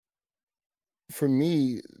for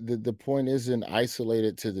me, the point isn't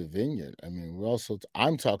isolated to the vineyard. I mean,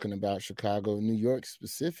 I'm talking about Chicago, New York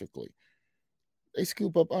specifically. They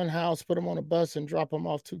scoop up unhoused, put them on a bus, and drop them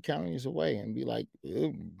off 2 counties away, and be like,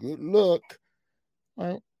 "Good luck."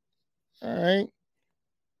 All right,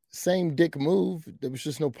 same dick move. There was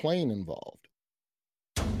just no plane involved.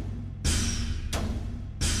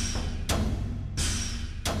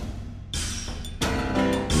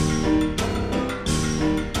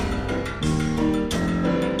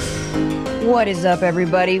 What is up,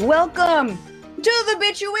 everybody? Welcome to the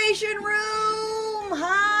Bituation Room.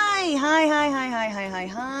 Hi.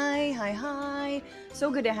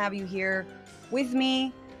 So good to have you here with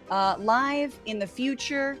me, live in the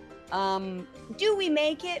future. Do we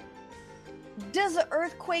make it? Does an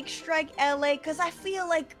earthquake strike LA? Because I feel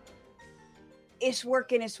like it's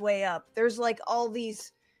working its way up. There's like all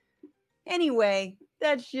these. Anyway,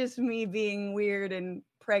 that's just me being weird and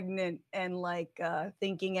pregnant and like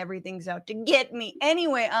thinking everything's out to get me.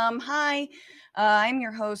 Anyway, hi. I'm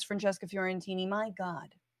your host, Francesca Fiorentini. My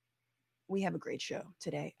God, we have a great show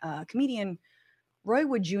today. Comedian Roy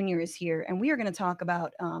Wood Jr. is here, and we are going to talk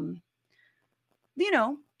about,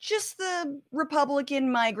 just the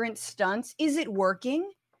Republican migrant stunts. Is it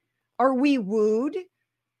working? Are we wooed?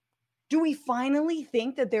 Do we finally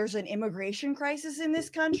think that there's an immigration crisis in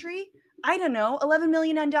this country? I don't know, 11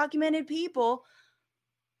 million undocumented people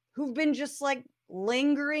who've been just like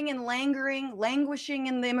languishing in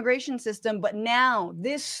the immigration system. But now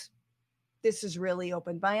this has really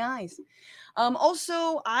opened my eyes.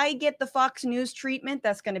 Also, I get the Fox News treatment.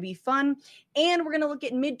 That's going to be fun. And we're going to look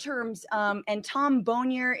at midterms. And Tom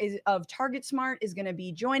Bonier of Target Smart is going to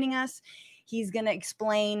be joining us. He's going to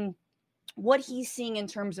explain what he's seeing in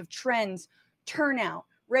terms of trends, turnout,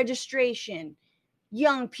 registration,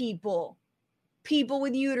 young people, people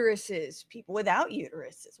with uteruses, people without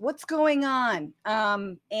uteruses. What's going on?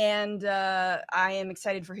 And I am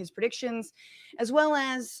excited for his predictions, as well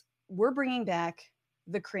as we're bringing back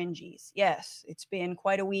the cringies. Yes, it's been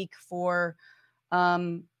quite a week for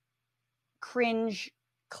cringe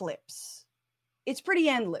clips. It's pretty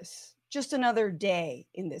endless. Just another day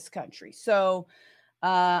in this country. So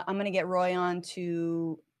I'm going to get Roy on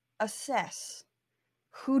to assess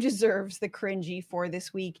who deserves the cringy for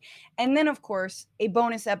this week. And then, of course, a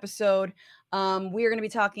bonus episode. We are going to be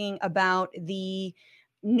talking about the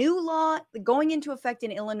new law going into effect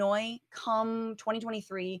in Illinois come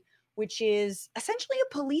 2023, which is essentially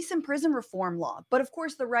a police and prison reform law. But of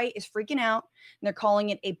course, the right is freaking out, and they're calling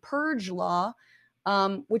it a purge law,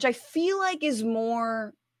 which I feel like is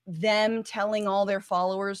more them telling all their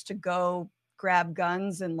followers to go grab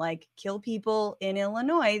guns and like kill people in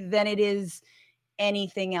Illinois than it is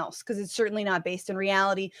anything else, because it's certainly not based in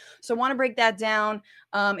reality. So I want to break that down.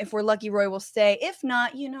 If we're lucky, Roy will stay. If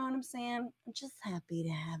not, you know what I'm saying? I'm just happy to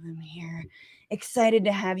have him here. Excited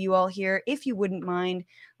to have you all here. If you wouldn't mind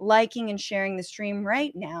liking and sharing the stream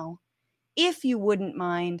right now, if you wouldn't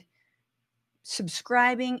mind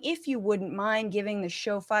subscribing, if you wouldn't mind giving the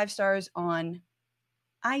show 5 stars on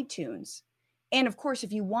iTunes. And of course,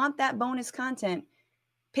 if you want that bonus content,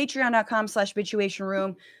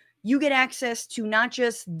 patreon.com/bituationroom. You get access to not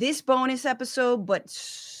just this bonus episode, but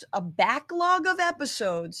a backlog of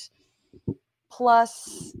episodes,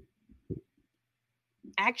 plus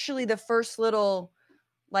actually the first little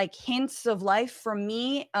like hints of life from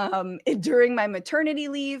me during my maternity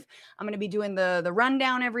leave. I'm going to be doing the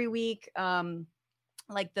rundown every week,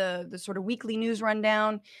 like the sort of weekly news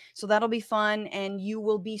rundown. So that'll be fun, and you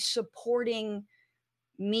will be supporting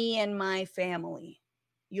me and my family.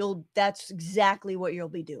 That's exactly what you'll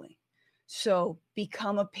be doing. So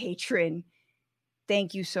become a patron.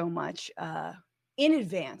 Thank you so much in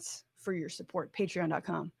advance for your support.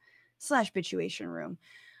 Patreon.com/bituationroom.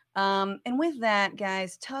 And with that,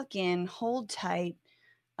 guys, tuck in, hold tight,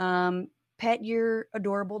 pet your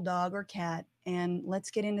adorable dog or cat, and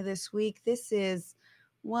let's get into this week. This is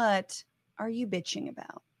What Are You Bitching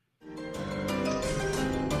About?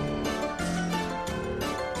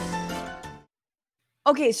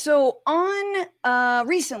 Okay, so on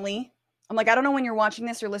recently, I'm like, I don't know when you're watching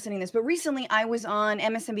this or listening to this, but recently I was on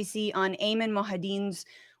MSNBC on Ayman Mohadin's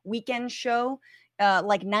weekend show,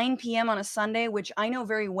 like 9 p.m. on a Sunday, which I know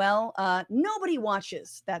very well. Nobody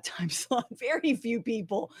watches that time slot. Very few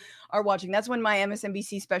people are watching. That's when my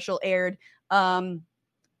MSNBC special aired in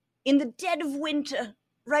the dead of winter,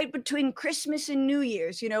 right between Christmas and New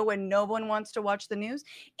Year's, when no one wants to watch the news.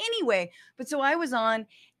 Anyway, but so I was on,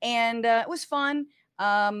 and it was fun.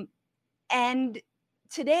 And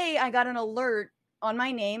today I got an alert on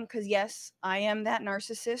my name because, yes, I am that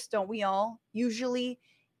narcissist. Don't we all? Usually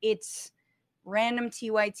it's random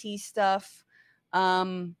TYT stuff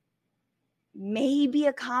Maybe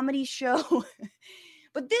a comedy show.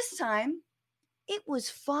 But this time, it was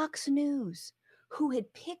Fox News who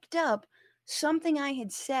had picked up something I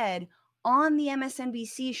had said on the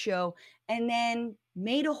MSNBC show and then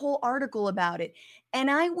made a whole article about it.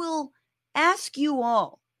 And I will ask you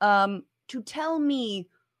all to tell me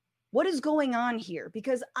what is going on here,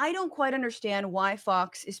 because I don't quite understand why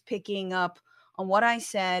Fox is picking up on what I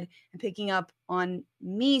said and picking up on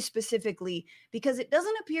me specifically, because it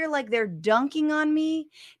doesn't appear like they're dunking on me.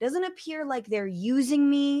 It doesn't appear like they're using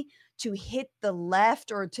me to hit the left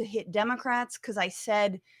or to hit Democrats, because I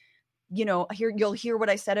said, here you'll hear what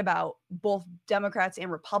I said about both Democrats and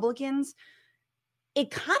Republicans. It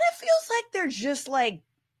kind of feels like they're just like,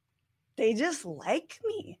 they just like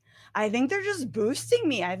me. I think they're just boosting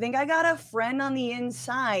me. I think I got a friend on the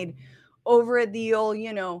inside over at the old,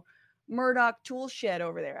 Murdoch tool shed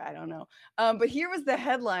over there. I don't know. But here was the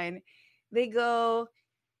headline. They go,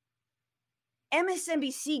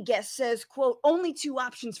 MSNBC guest says, quote, only two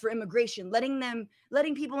options for immigration, letting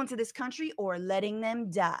people into this country or letting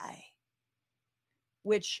them die.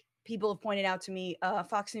 Which people have pointed out to me,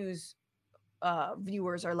 Fox News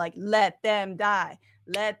viewers are like, let them die.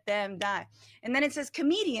 Let them die. And then it says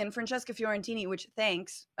comedian Francesca Fiorentini, which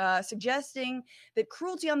thanks, suggesting that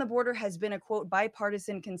cruelty on the border has been a, quote,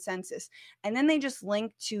 bipartisan consensus. And then they just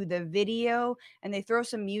link to the video and they throw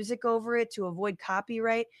some music over it to avoid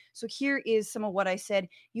copyright. So here is some of what I said.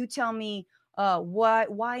 You tell me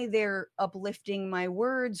why they're uplifting my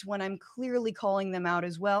words when I'm clearly calling them out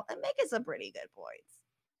as well and making some pretty good points.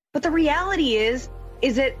 But the reality is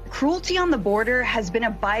that cruelty on the border has been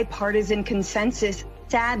a bipartisan consensus,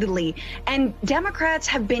 sadly. And Democrats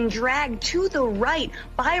have been dragged to the right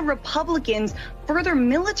by Republicans, further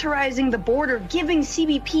militarizing the border, giving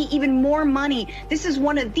CBP even more money. This is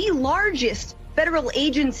one of the largest federal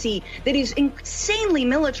agency that is insanely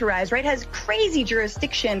militarized, right? Has crazy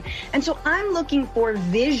jurisdiction. And so I'm looking for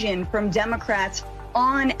vision from Democrats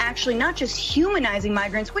on actually not just humanizing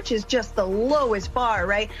migrants, which is just the lowest bar,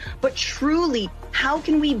 right? But truly, how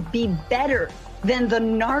can we be better than the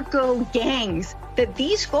narco gangs that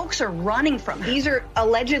these folks are running from? These are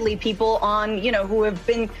allegedly people on, who have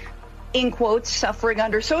been, in quotes, suffering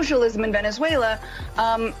under socialism in Venezuela.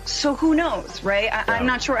 So who knows, right? I'm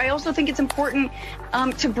not sure. I also think it's important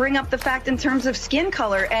to bring up the fact in terms of skin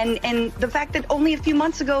color and the fact that only a few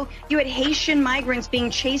months ago you had Haitian migrants being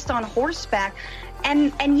chased on horseback.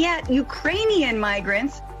 And yet Ukrainian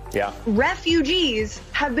migrants, refugees,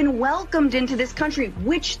 have been welcomed into this country,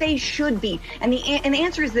 which they should be. And the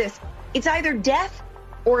answer is this. It's either death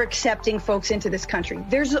or accepting folks into this country.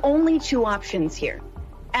 There's only two options here.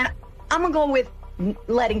 And I'm going to go with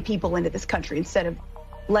letting people into this country instead of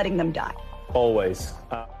letting them die. Always.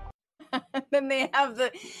 Then they have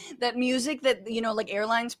that music that, like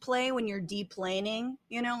airlines play when you're deplaning,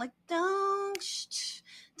 like don't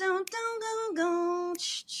go.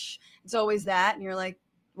 It's always that. And you're like,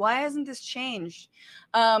 why hasn't this changed?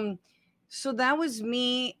 So that was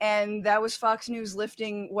me, and that was Fox News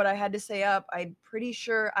lifting what I had to say up. I'm pretty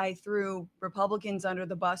sure I threw Republicans under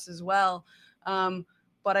the bus as well.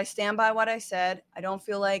 But I stand by what I said. I don't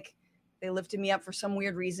feel like they lifted me up for some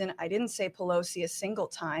weird reason. I didn't say Pelosi a single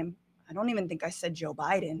time. I don't even think I said Joe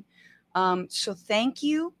Biden. So thank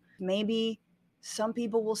you. Maybe some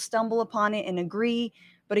people will stumble upon it and agree.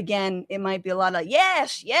 But again, it might be a lot of,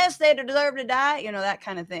 yes, they deserve to die, that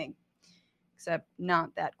kind of thing. Except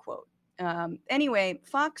not that quote. Anyway,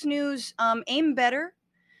 Fox News, aim better.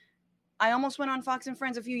 I almost went on Fox and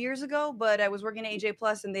Friends a few years ago, but I was working at AJ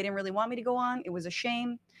Plus and they didn't really want me to go on. It was a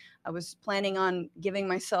shame. I was planning on giving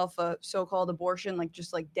myself a so-called abortion,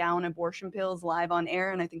 just down abortion pills live on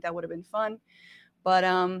air. And I think that would have been fun. But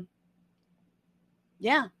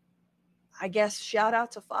yeah. I guess shout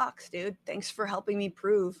out to Fox, dude. Thanks for helping me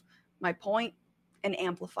prove my point and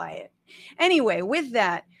amplify it. Anyway, with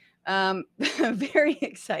that, very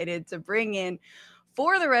excited to bring in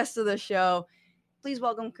for the rest of the show. Please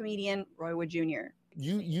welcome comedian Roy Wood Jr.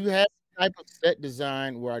 You have a type of set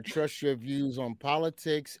design where I trust your views on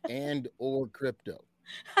politics and or crypto.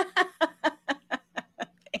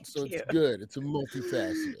 So it's good. It's a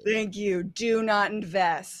multifaceted. Thank you. Do not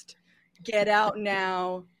invest. Get out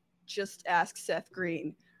now. Just ask Seth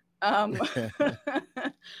Green.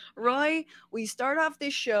 Roy, we start off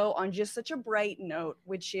this show on just such a bright note,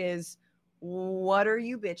 which is, what are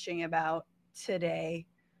you bitching about today?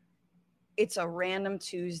 It's a random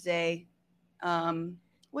Tuesday.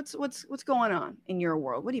 What's going on in your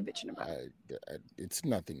world? What are you bitching about? It's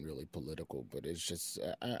nothing really political, but it's just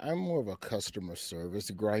I'm more of a customer service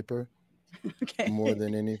griper. Okay. More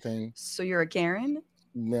than anything. So you're a Karen?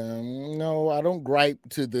 No, I don't gripe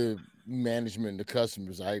to the management, the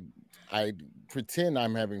customers. I pretend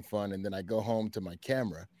I'm having fun, and then I go home to my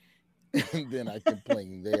camera, and then I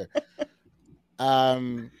complain there.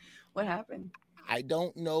 Um, What happened? I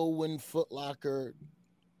don't know when Foot Locker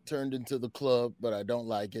turned into the club, but I don't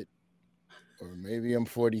like it. Or maybe I'm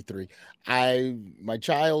 43. My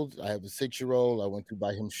child, I have a 6-year-old. I went to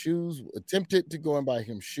buy him shoes, attempted to go and buy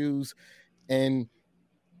him shoes, and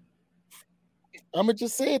I'm gonna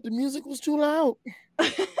just say it, the music was too loud.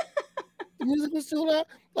 The music was too loud.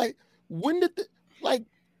 Like, when did the like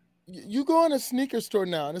you go in a sneaker store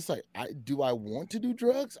now and it's like, do I want to do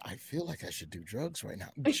drugs? I feel like I should do drugs right now.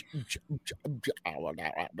 I'm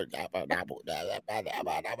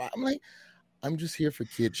like, I'm just here for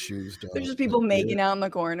kids' shoes, There's dog. just Like people making out in the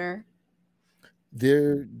corner.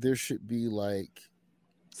 there should be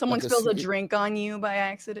Someone a spills a drink on you by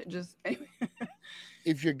accident. Just anyway.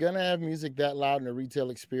 if you're gonna have music that loud in a retail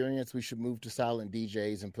experience, we should move to silent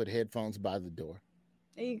DJs and put headphones by the door.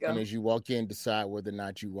 There you And go. as you walk in, decide whether or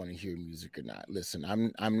not you want to hear music or not.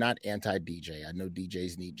 Listen, I'm not anti DJ. I know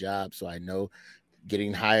DJs need jobs, so I know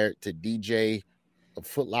getting hired to DJ a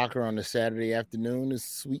Foot Locker on a Saturday afternoon is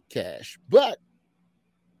sweet cash. But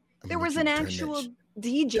There was an actual turn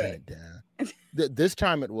DJ. it down. This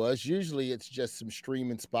time it was. Usually it's just some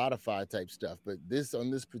streaming Spotify type stuff, but on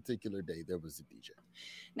this particular day there was a DJ.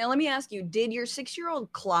 Now let me ask you: did your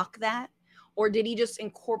 6-year-old clock that, or did he just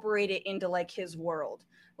incorporate it into like his world?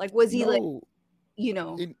 Like, was he like, No, you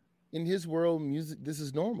know? in his world, music, this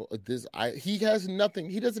is normal. He has nothing.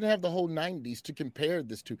 He doesn't have the whole 90s to compare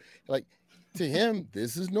this to. Like, to him,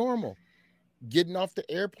 this is normal. Getting off the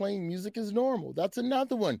airplane, music is normal. That's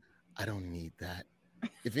another one. I don't need that.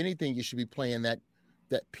 If anything, you should be playing that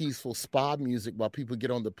peaceful spa music while people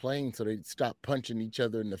get on the plane so they stop punching each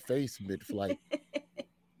other in the face mid-flight.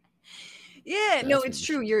 Yeah, no, it's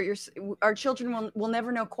true. Our children will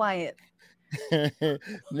never know quiet.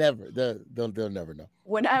 Never. They'll never know.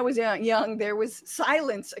 When I was young, there was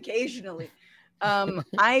silence occasionally.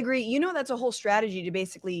 I agree. You know, that's a whole strategy to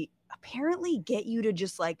basically apparently get you to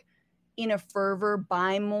just like in a fervor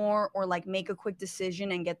buy more or like make a quick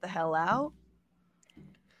decision and get the hell out.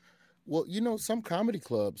 Well, some comedy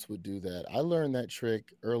clubs would do that. I learned that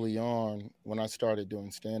trick early on when I started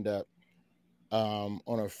doing stand-up. On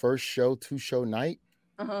a first show, 2-show night,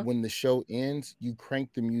 when the show ends, you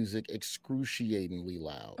crank the music excruciatingly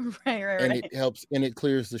loud. Right. And it helps, and it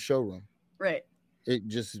clears the showroom. Right. It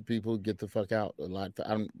just, people get the fuck out a lot.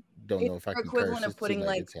 I don't know if I can equivalent curse. of putting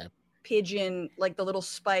like pigeon, like the little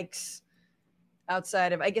spikes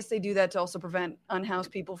outside of, I guess they do that to also prevent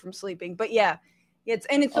unhoused people from sleeping. But yeah, it's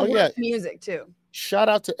the worst music too. Shout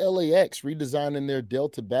out to LAX redesigning their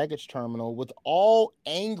Delta baggage terminal with all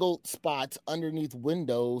angled spots underneath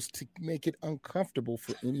windows to make it uncomfortable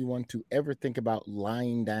for anyone to ever think about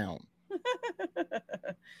lying down.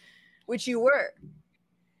 Which you were.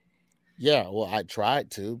 Yeah, well, I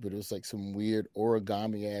tried to, but it was like some weird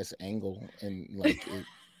origami ass angle, and like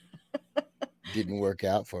it didn't work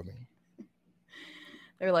out for me.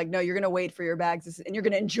 They're like, no, you're gonna wait for your bags and you're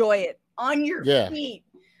gonna enjoy it on your feet.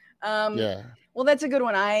 Yeah. Well, that's a good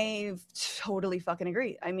one. I totally fucking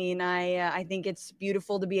agree. I mean, I think it's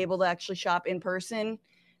beautiful to be able to actually shop in person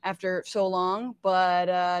after so long, but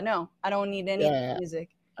no, I don't need any music.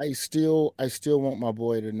 I still want my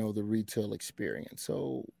boy to know the retail experience.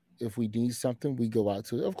 So if we need something, we go out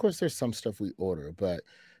to it. Of course, there's some stuff we order, but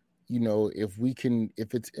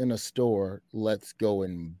if it's in a store, let's go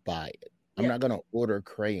and buy it. I'm not going to order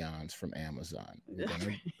crayons from Amazon. We're going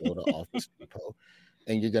to go to Office Depot,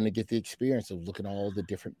 and you're going to get the experience of looking at all the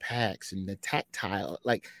different packs and the tactile.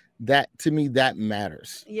 Like that, to me, that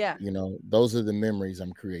matters. Yeah. Those are the memories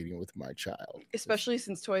I'm creating with my child. Especially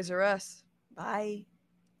since Toys R Us. Bye.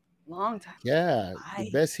 Long time. Yeah. Bye.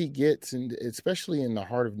 The best he gets, and especially in the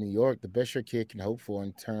heart of New York, the best your kid can hope for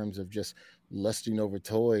in terms of just lusting over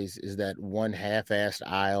toys is that one half-assed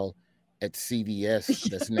aisle at CVS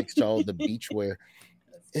that's next to all the beachwear.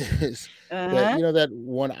 But that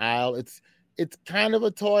one aisle, it's kind of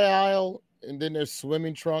a toy aisle, and then there's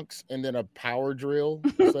swimming trunks, and then a power drill.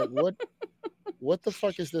 It's like, what the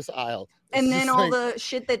fuck is this aisle? And then all the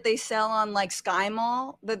shit that they sell on like Sky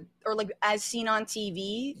Mall, or like as seen on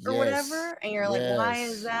TV or whatever, and you're like, why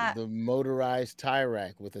is that? The motorized tie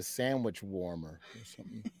rack with a sandwich warmer or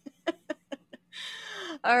something.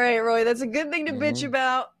 All right, Roy, that's a good thing to bitch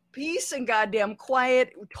about. Peace and goddamn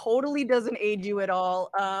quiet totally doesn't aid you at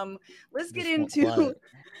all. Let's get into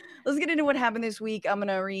what happened this week. I'm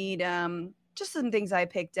gonna read just some things I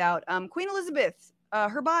picked out. Queen Elizabeth,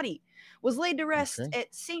 her body was laid to rest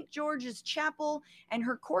at St. George's Chapel, and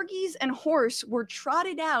her corgis and horse were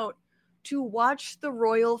trotted out to watch the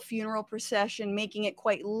royal funeral procession, making it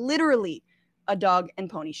quite literally a dog and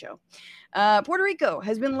pony show. Puerto Rico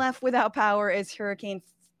has been left without power as Hurricane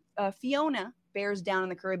Fiona bears down in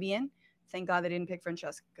the Caribbean. Thank God they didn't pick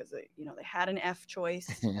Francesca because they had an F choice.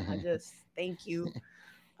 And I just thank you.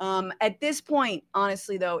 At this point,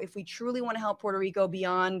 honestly, though, if we truly want to help Puerto Rico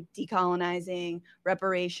beyond decolonizing,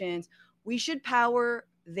 reparations, we should power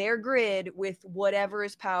their grid with whatever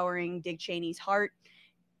is powering Dick Cheney's heart.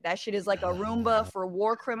 That shit is like a Roomba for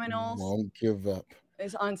war criminals. Won't give up.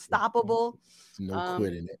 It's unstoppable. No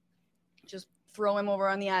quitting it. Just throw him over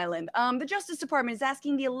on the island. The Justice Department is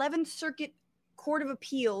asking the 11th Circuit Court of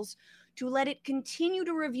Appeals to let it continue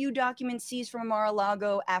to review documents seized from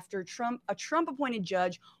Mar-a-Lago after a Trump-appointed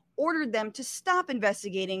judge ordered them to stop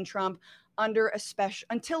investigating Trump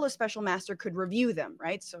until a special master could review them,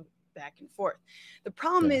 right? So back and forth. The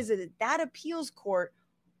problem is that appeals court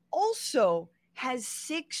also has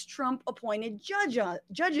 6 Trump-appointed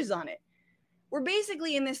judges on it. We're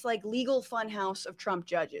basically in this like legal funhouse of Trump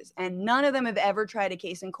judges, and none of them have ever tried a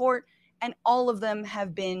case in court, and all of them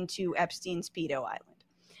have been to Epstein's Pedo Island.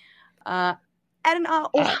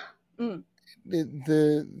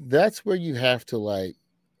 That's where you have to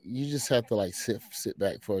you just have to sit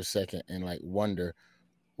back for a second and wonder,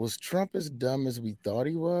 was Trump as dumb as we thought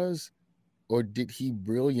he was? Or did he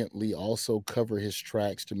brilliantly also cover his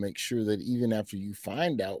tracks to make sure that even after you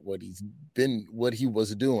find out what he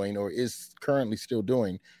was doing or is currently still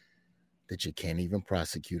doing, that you can't even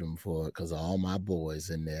prosecute him for it because all my boys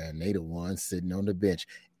in there and they the ones sitting on the bench,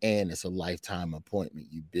 and it's a lifetime appointment,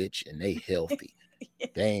 you bitch, and they healthy. Yeah.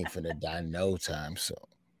 They ain't finna die no time soon.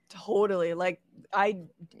 Totally. I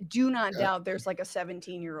do not doubt there's a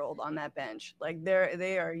 17-year-old on that bench.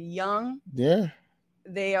 They are young. Yeah.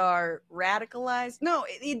 They are radicalized. No,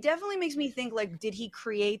 it definitely makes me think did he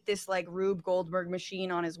create this Rube Goldberg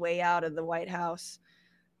machine on his way out of the White House?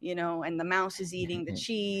 And the mouse is eating the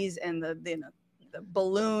cheese, and the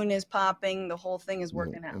balloon is popping. The whole thing is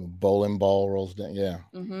working out. Bowling ball rolls down, yeah.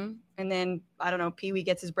 Mm-hmm. And then I don't know, Pee-wee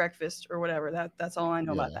gets his breakfast or whatever. That's all I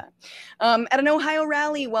know about that. At an Ohio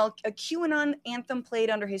rally, while a QAnon anthem played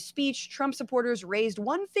under his speech, Trump supporters raised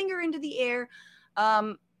one finger into the air,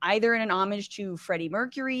 either in an homage to Freddie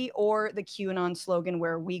Mercury or the QAnon slogan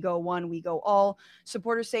where "We go one, we go all."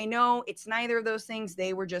 Supporters say no, it's neither of those things.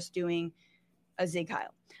 They were just doing a Zig Heil.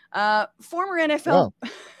 Former NFL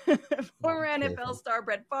star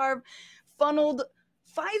Brett Favre funneled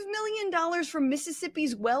 $5 million from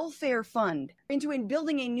Mississippi's welfare fund into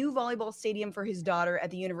building a new volleyball stadium for his daughter at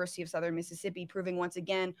the University of Southern Mississippi, proving once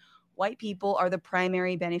again white people are the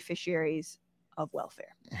primary beneficiaries of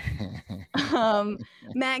welfare.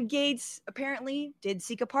 Matt Gaetz apparently did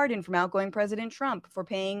seek a pardon from outgoing President Trump for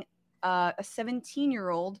paying a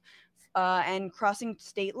 17-year-old and crossing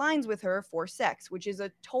state lines with her for sex, which is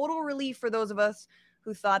a total relief for those of us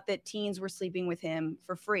who thought that teens were sleeping with him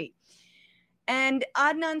for free. And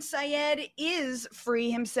Adnan Syed is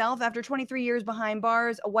free himself after 23 years behind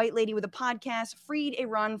bars. A white lady with a podcast freed a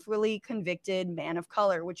wrongfully convicted man of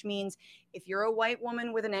color, which means if you're a white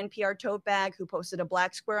woman with an NPR tote bag who posted a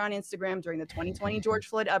black square on Instagram during the 2020 George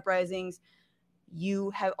Floyd uprisings,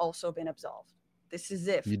 you have also been absolved. This is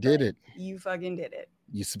if you did it. You fucking did it.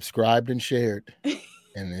 You subscribed and shared,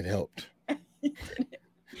 and it helped.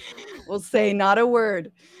 We'll say not a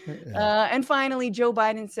word. And finally, Joe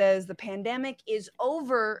Biden says the pandemic is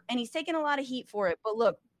over, and he's taking a lot of heat for it. But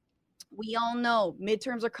look, we all know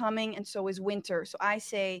midterms are coming, and so is winter. So I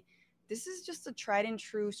say this is just a tried and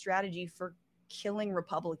true strategy for killing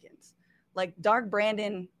Republicans. Dark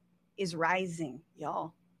Brandon is rising,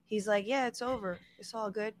 y'all. He's like, yeah, it's over. It's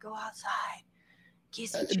all good. Go outside.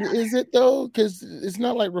 Is it though? Because it's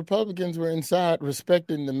not like Republicans were inside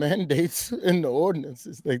respecting the mandates and the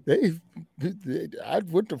ordinances. I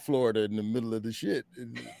went to Florida in the middle of the shit.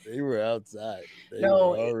 They were outside. They were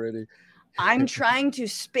already. I'm trying to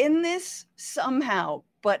spin this somehow,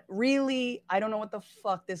 but really, I don't know what the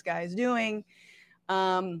fuck this guy is doing.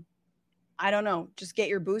 I don't know. Just get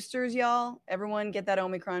your boosters, y'all. Everyone get that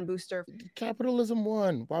Omicron booster. Capitalism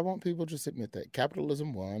won. Why won't people just admit that?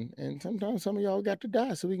 Capitalism won. And sometimes some of y'all got to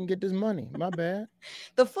die so we can get this money. My bad.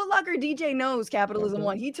 The Foot Locker DJ knows capitalism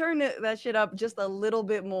won. He turned that shit up just a little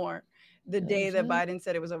bit more the day that Biden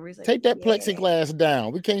said it was over. He's like, take that plexiglass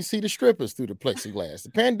down. We can't see the strippers through the plexiglass. The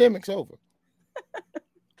pandemic's over.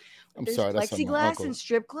 There's sorry. That's plexiglass in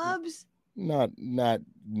strip clubs? No.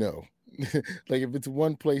 If it's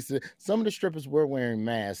one place, some of the strippers were wearing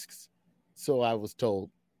masks, so I was told.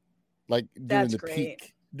 During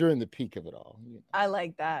the peak of it all. I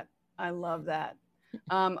like that. I love that.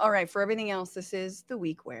 All right, for everything else, this is the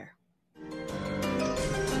week where.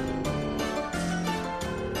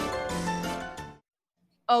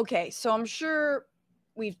 Okay, so I'm sure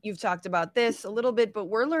you've talked about this a little bit, but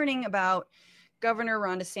we're learning about Governor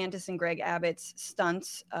Ron DeSantis and Greg Abbott's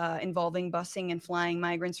stunts involving busing and flying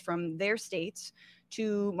migrants from their states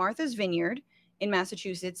to Martha's Vineyard in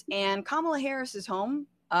Massachusetts and Kamala Harris's home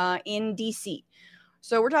in D.C.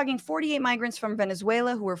 So we're talking 48 migrants from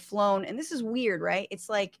Venezuela who were flown, and this is weird, right? It's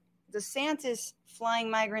like DeSantis flying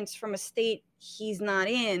migrants from a state he's not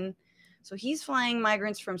in. So he's flying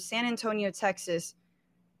migrants from San Antonio, Texas,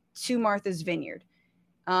 to Martha's Vineyard.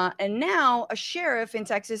 And now a sheriff in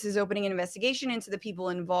Texas is opening an investigation into the people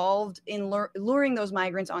involved in luring those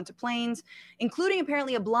migrants onto planes, including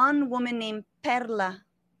apparently a blonde woman named Perla,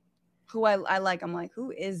 who I like. I'm like,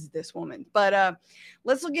 who is this woman? But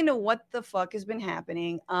let's look into what the fuck has been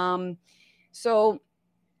happening. So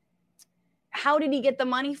how did he get the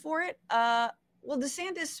money for it? Well,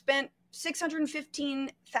 DeSantis spent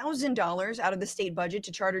 $615,000 out of the state budget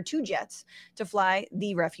to charter 2 jets to fly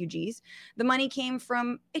the refugees. The money came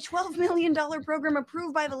from a $12 million program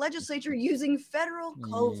approved by the legislature using federal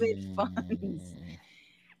COVID funds.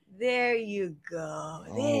 There you go.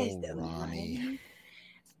 There's the money.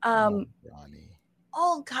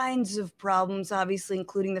 All kinds of problems, obviously,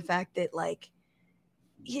 including the fact that, like,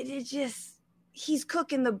 he's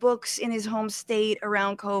cooking the books in his home state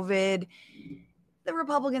around COVID. The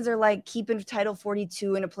Republicans are like keeping Title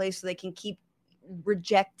 42 in a place so they can keep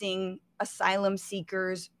rejecting asylum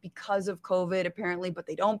seekers because of COVID, apparently, but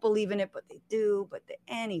they don't believe in it, but they do.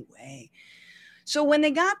 Anyway. So when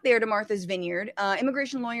they got there to Martha's Vineyard,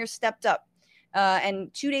 immigration lawyers stepped up.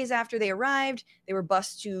 And 2 days after they arrived, they were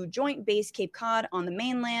bused to Joint Base Cape Cod on the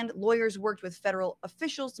mainland. Lawyers worked with federal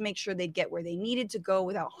officials to make sure they'd get where they needed to go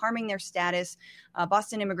without harming their status.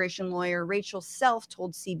 Boston immigration lawyer Rachel Self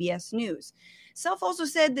told CBS News. Self also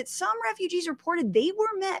said that some refugees reported they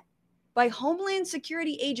were met by Homeland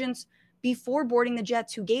Security agents before boarding the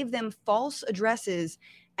jets who gave them false addresses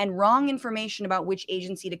and wrong information about which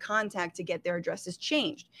agency to contact to get their addresses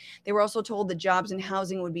changed. They were also told that jobs and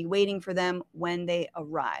housing would be waiting for them when they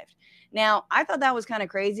arrived. Now, I thought that was kind of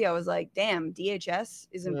crazy. I was like, damn, DHS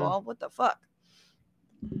is involved? Yeah. What the fuck?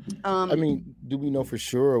 I mean, do we know for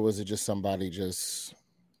sure, or was it just somebody just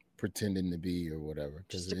pretending to be or whatever?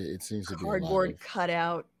 Because it seems to be cardboard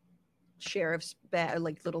cutout sheriff's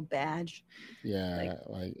little badge. Yeah,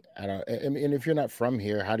 I don't. I mean, and if you're not from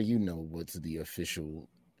here, how do you know what's the official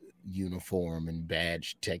uniform and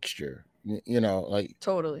badge texture? You know, like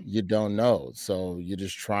totally, you don't know. So you're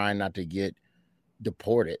just trying not to get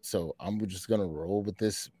deported. So I'm just gonna roll with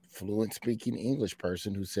this fluent speaking English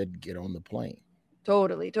person who said get on the plane.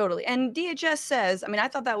 Totally. And DHS says, I mean, I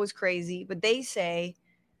thought that was crazy, but they say,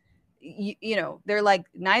 you know, they're like,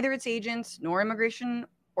 neither its agents nor immigration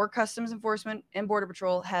or customs enforcement and border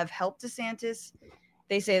patrol have helped DeSantis.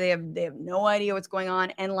 They say they have no idea what's going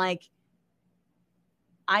on. And like,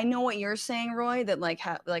 I know what you're saying, Roy, that like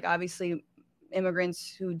obviously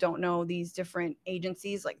immigrants who don't know these different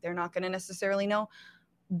agencies, like they're not going to necessarily know.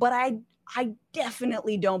 But I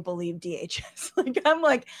definitely don't believe DHS. I'm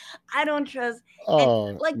like, I don't trust.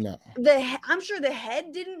 Oh, no. I'm sure the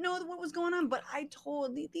head didn't know what was going on, but I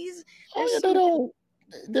told these.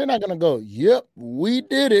 They're not gonna go. Yep, we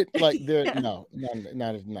did it. Like they're not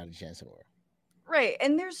a chance in the world. Right,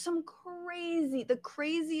 and there's some the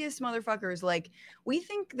craziest motherfuckers. Like we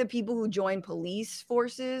think the people who join police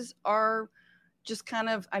forces are just kind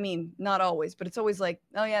of, I mean, not always, but it's always like,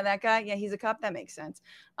 oh yeah, that guy, yeah, he's a cop. That makes sense.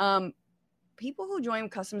 People who join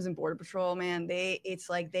Customs and Border Patrol, man, it's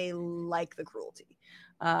like they like the cruelty.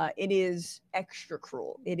 It is extra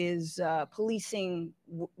cruel. It is policing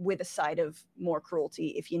with a side of more cruelty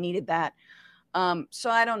if you needed that. So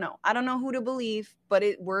I don't know. I don't know who to believe, but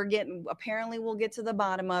apparently we'll get to the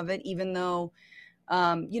bottom of it, even though,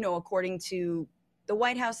 according to the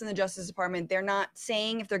White House and the Justice Department, they're not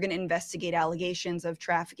saying if they're going to investigate allegations of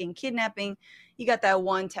trafficking, kidnapping. You got that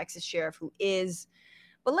one Texas sheriff who is.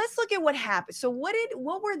 But let's look at what happened. So what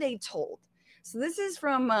were they told? So this is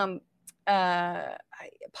from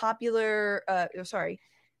popular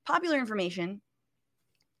information.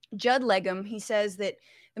 Judd Legum, he says that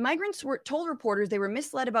the migrants told reporters they were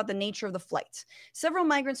misled about the nature of the flights. Several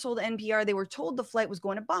migrants told NPR they were told the flight was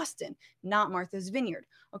going to Boston, not Martha's Vineyard.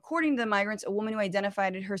 According to the migrants, a woman who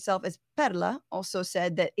identified herself as Perla also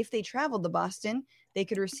said that if they traveled to Boston, they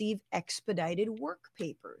could receive expedited work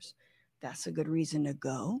papers. That's a good reason to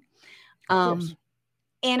go. And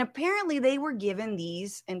apparently they were given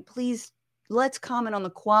these, and please let's comment on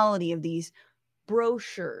the quality of these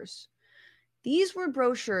brochures. These were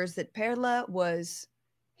brochures that Perla was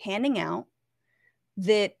handing out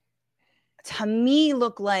that to me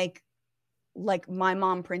look like my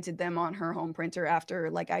mom printed them on her home printer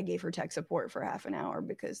after like I gave her tech support for half an hour,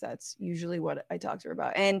 because that's usually what I talk to her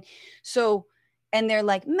about. And so, and they're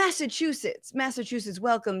like, Massachusetts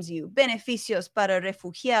welcomes you, beneficios para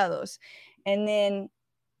refugiados. And then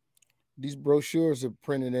These brochures are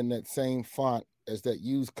printed in that same font as that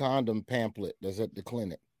used condom pamphlet that's at the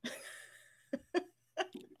clinic.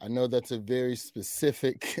 I know that's a very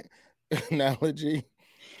specific analogy.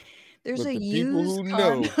 There's But a the people used who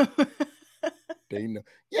know, condom. they know.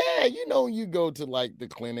 Yeah, you go to like the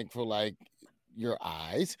clinic for like your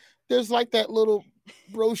eyes. There's like that little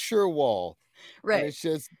brochure wall, and Right. it's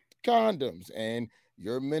just condoms and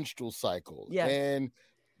your menstrual cycle Yeah. and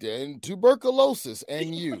then tuberculosis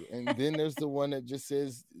and you. And then there's the one that just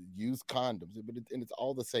says use condoms, but and it's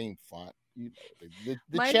all the same font. You know,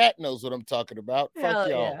 the chat knows what I'm talking about. Fuck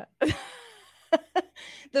y'all.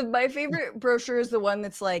 Yeah. My favorite brochure is the one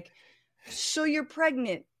that's like, so you're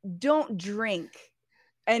pregnant, don't drink.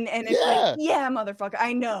 And it's like, yeah, motherfucker,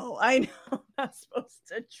 I know I'm not supposed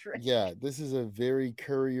to drink. Yeah, this is a very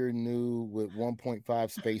Courier New with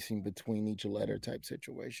 1.5 spacing between each letter type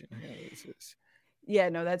situation. Yeah, this is. Yeah,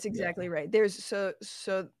 no, that's exactly right. There's so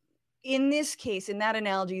in this case, in that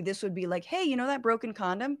analogy, this would be like, hey, you know that broken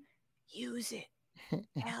condom? Use it.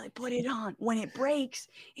 Hell, put it on. When it breaks,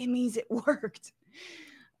 it means it worked.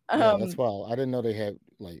 Yeah, that's why I didn't know they had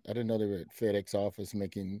I didn't know they were at FedEx office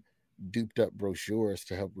making duped up brochures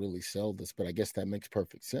to help really sell this. But I guess that makes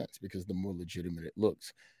perfect sense, because the more legitimate it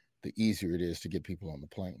looks, the easier it is to get people on the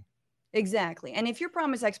plane. Exactly. And if you're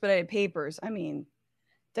promised expedited papers, I mean,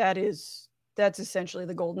 that's essentially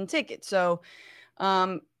the golden ticket. So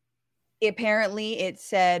apparently it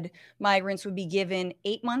said migrants would be given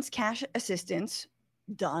 8 months cash assistance.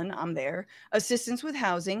 Done. I'm there. Assistance with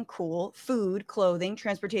housing. Cool. Food, clothing,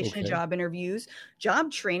 transportation, and job interviews,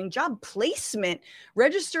 job training, job placement,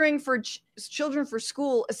 registering for children for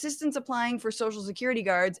school, assistance applying for social security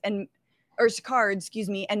cards, and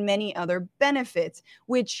many other benefits,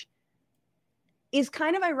 which is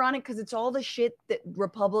kind of ironic because it's all the shit that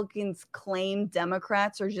Republicans claim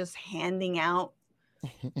Democrats are just handing out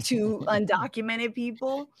to undocumented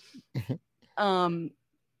people.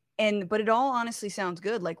 But it all honestly sounds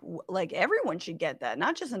good. Like everyone should get that,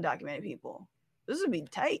 not just undocumented people. This would be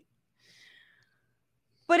tight.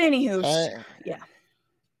 But anywho, yeah.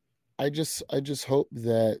 I just hope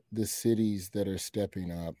that the cities that are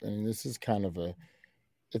stepping up, I mean, this is kind of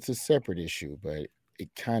it's a separate issue, but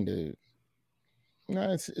it kind of,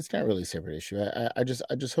 no, it's not really a separate issue. I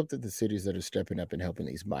just hope that the cities that are stepping up and helping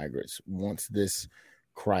these migrants, once this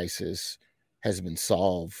crisis has been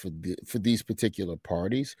solved for these particular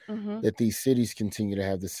parties, that these cities continue to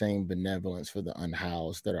have the same benevolence for the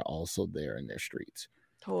unhoused that are also there in their streets.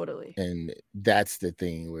 Totally. And that's the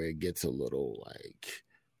thing where it gets a little like,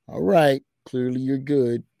 all right, clearly you're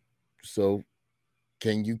good. So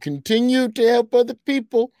can you continue to help other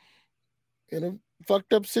people in a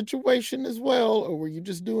fucked up situation as well? Or were you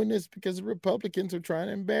just doing this because the Republicans are trying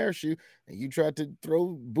to embarrass you and you tried to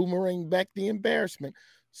throw boomerang back the embarrassment?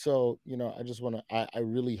 So, I just want to, I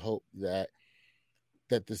really hope that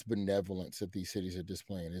this benevolence that these cities are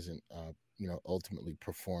displaying isn't, ultimately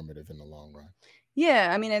performative in the long run. Yeah,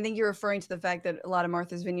 I mean, I think you're referring to the fact that a lot of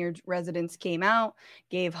Martha's Vineyard residents came out,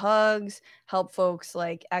 gave hugs, helped folks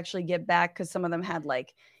like actually get back, because some of them had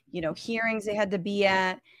hearings they had to be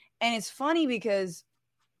at. And it's funny because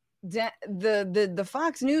the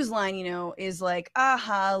Fox News line, is like,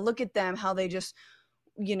 aha, look at them, how they just,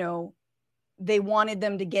 they wanted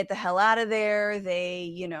them to get the hell out of there.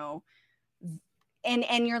 They,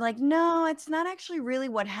 and you're like, no, it's not actually really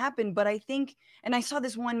what happened. But I think, and I saw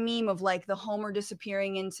this one meme of like the Homer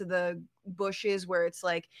disappearing into the bushes, where it's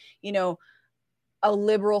like, a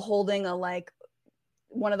liberal holding a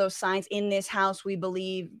one of those signs, in this house we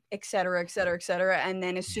believe, et cetera, et cetera, et cetera. And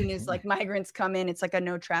then as soon as migrants come in, it's like a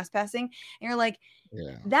no trespassing. And you're like,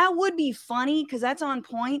 yeah, that would be funny because that's on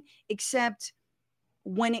point, except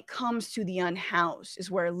when it comes to the unhoused is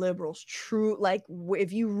where liberals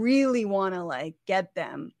if you really want to get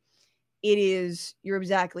them, you're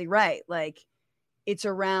exactly right. It's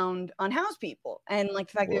around unhoused people. And the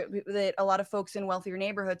fact that a lot of folks in wealthier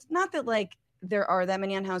neighborhoods, not that there are that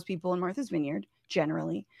many unhoused people in Martha's Vineyard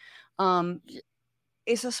generally.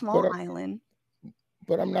 It's a small island.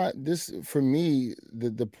 But I'm not, for me,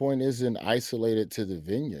 the point isn't isolated to the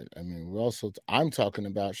vineyard. I mean, I'm talking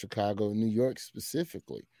about Chicago, New York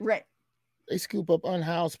specifically. Right. They scoop up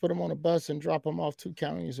unhoused, put them on a bus and drop them off 2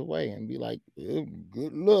 counties away and be like,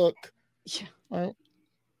 good luck. Yeah. Right?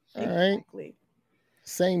 All right. Exactly.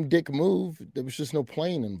 Same dick move. There was just no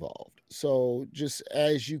plane involved. So just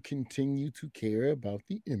as you continue to care about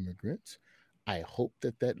the immigrants, I hope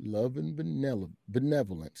that love and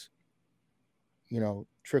benevolence,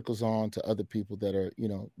 trickles on to other people that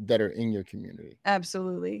are in your community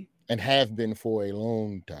Absolutely. and have been for a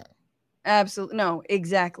long time. Absolutely. No,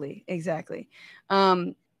 exactly. Exactly.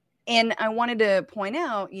 And I wanted to point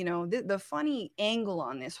out, the funny angle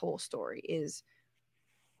on this whole story is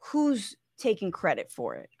who's taking credit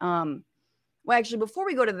for it. Well, actually, before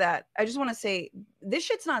we go to that, I just want to say this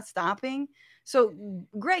shit's not stopping. So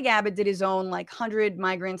Greg Abbott did his own 100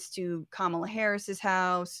 migrants to Kamala Harris's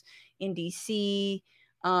house in DC.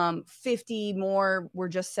 50 more were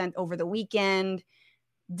just sent over the weekend.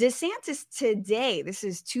 DeSantis today, this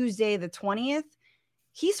is Tuesday the 20th,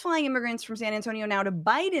 he's flying immigrants from San Antonio now to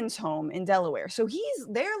Biden's home in Delaware. So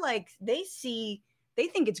they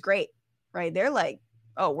think it's great, right? They're like,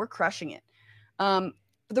 oh, we're crushing it. But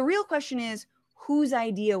the real question is, whose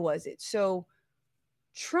idea was it? So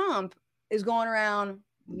Trump is going around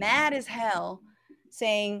mad as hell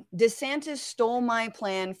saying DeSantis stole my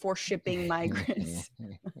plan for shipping migrants.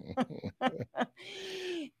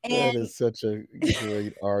 That is such a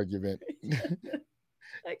great argument.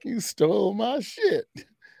 You stole my shit.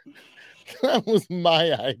 That was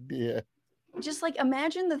my idea. Just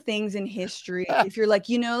imagine the things in history. If you're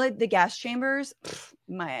the gas chambers,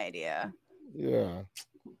 my idea. Yeah.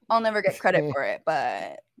 I'll never get credit for it,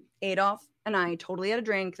 but Adolf and I totally had a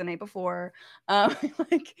drink the night before. I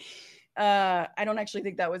don't actually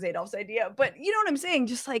think that was Adolf's idea, but you know what I'm saying?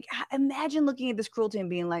 Just imagine looking at this cruelty and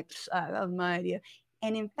being like, that was my idea.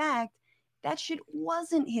 And in fact, that shit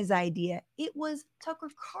wasn't his idea. It was Tucker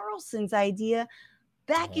Carlson's idea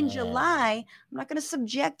back in July. I'm not going to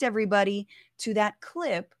subject everybody to that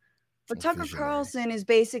clip, but Tucker Carlson is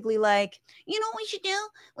basically like, what we should do?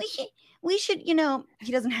 We should,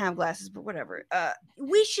 he doesn't have glasses, but whatever.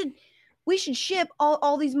 We should ship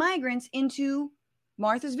all these migrants into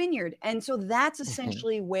Martha's Vineyard. And so that's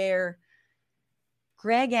essentially where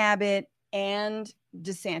Greg Abbott and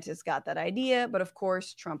DeSantis got that idea. But of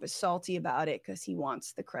course, Trump is salty about it because he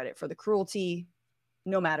wants the credit for the cruelty,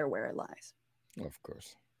 no matter where it lies. Of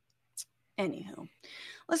course. Anywho,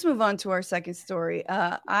 let's move on to our second story.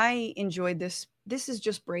 I enjoyed this. This is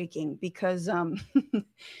just breaking because,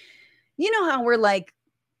 you know how we're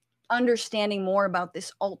understanding more about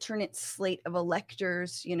this alternate slate of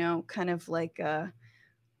electors,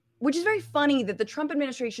 which is very funny that the Trump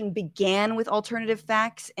administration began with alternative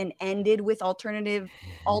facts and ended with alternate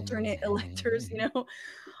electors,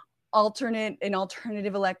 alternate and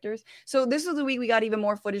alternative electors. So this was the week we got even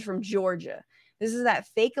more footage from Georgia. This is that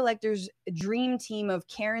fake electors dream team of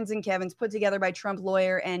Karens and Kevins put together by Trump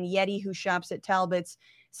lawyer and Yeti who shops at Talbot's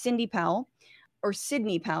Sidney Powell.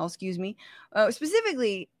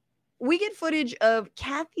 Specifically, we get footage of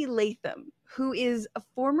Kathy Latham, who is a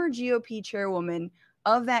former GOP chairwoman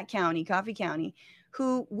of that county, Coffee County,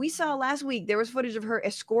 who we saw last week. There was footage of her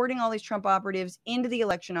escorting all these Trump operatives into the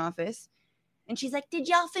election office. And she's like, did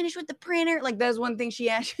y'all finish with the printer? That's one thing she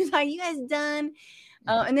asked. She's like, you guys done?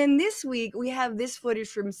 And then this week, we have this footage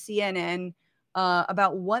from CNN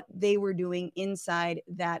about what they were doing inside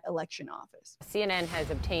that election office. CNN has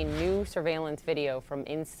obtained new surveillance video from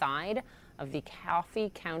inside of the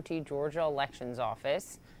Coffee County, Georgia elections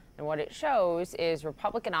office. And what it shows is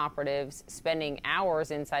Republican operatives spending hours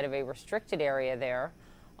inside of a restricted area there,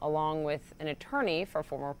 along with an attorney for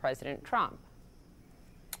former President Trump.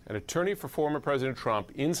 An attorney for former President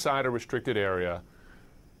Trump inside a restricted area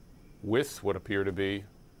with what appear to be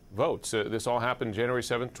votes. This all happened January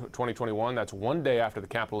 7th, 2021. That's one day after the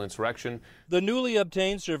Capitol insurrection. The newly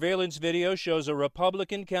obtained surveillance video shows a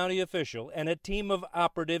Republican county official and a team of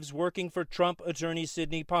operatives working for Trump attorney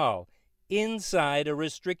Sidney Powell inside a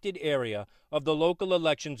restricted area of the local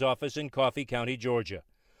elections office in Coffee County, Georgia.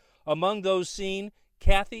 Among those seen,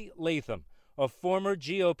 Kathy Latham, a former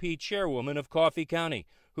GOP chairwoman of Coffee County,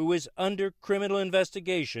 who is under criminal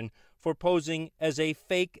investigation for posing as a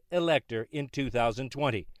fake elector in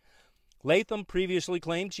 2020. Latham previously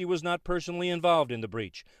claimed she was not personally involved in the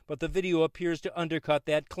breach, but the video appears to undercut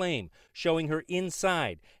that claim, showing her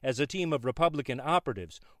inside as a team of Republican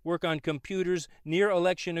operatives work on computers near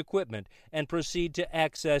election equipment and proceed to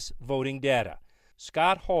access voting data.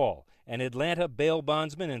 Scott Hall, an Atlanta bail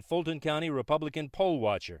bondsman and Fulton County Republican poll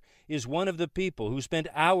watcher, is one of the people who spent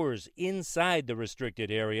hours inside the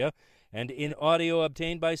restricted area, and in audio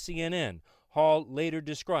obtained by CNN, Hall later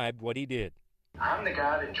described what he did. I'm the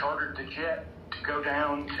guy that chartered the jet to go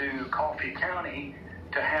down to Coffee County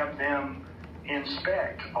to have them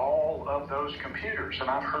inspect all of those computers, and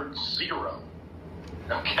I've heard zero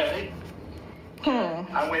Okay?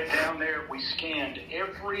 I went down there. We scanned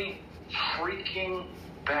every freaking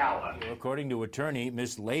ballot. According to attorney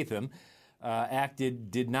Ms. Latham,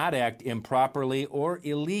 did not act improperly or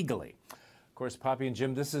illegally. Of course, Poppy and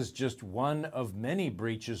Jim, this is just one of many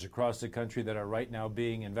breaches across the country that are right now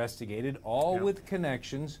being investigated, all with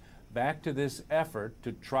connections back to this effort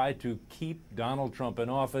to try to keep Donald Trump in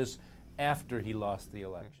office after he lost the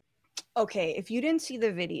election. Okay, if you didn't see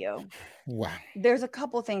the video, Wow. there's a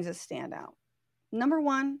couple things that stand out. Number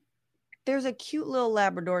one, there's a cute little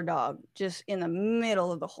Labrador dog just in the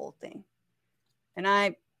middle of the whole thing. And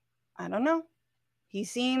I don't know. He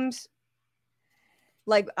seems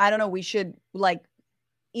like, I don't know, we should like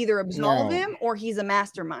either absolve him or he's a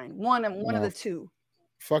mastermind. One of the two.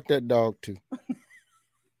 Fuck that dog too.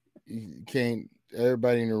 You can't,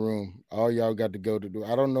 everybody in the room, all y'all got to go to do.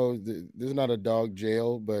 I don't know, there's not a dog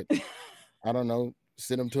jail, but I don't know,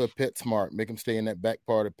 send him to a PetSmart, make him stay in that back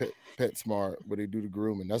part of PetSmart where they do the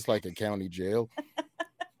grooming. That's like a county jail.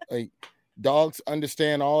 Like, dogs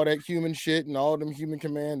understand all that human shit and all them human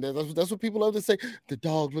command. That's what people love to say. The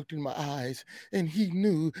dog looked in my eyes and he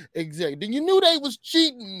knew exactly. Then you knew they was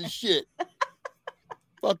cheating and shit.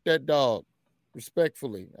 Fuck that dog.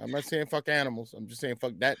 Respectfully. I'm not saying fuck animals. I'm just saying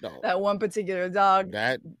fuck that dog. That one particular dog.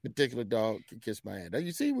 That particular dog could kiss my ass. Now,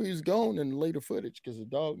 you see where he was going in the later footage because the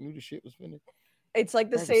dog knew the shit was finished. It's like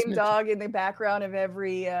the same dog in the background of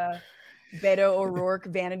every Beto O'Rourke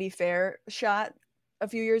Vanity Fair shot a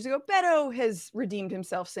few years ago. Beto has redeemed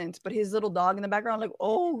himself since, but his little dog in the background, like,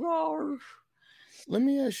 oh gosh. Let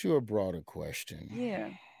me ask you a broader question.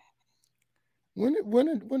 Yeah.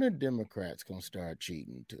 When are Democrats gonna start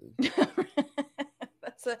cheating too?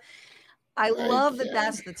 I love that.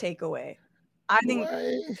 That's the takeaway. I think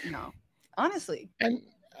no, honestly. And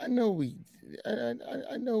I know we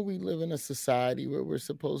live in a society where we're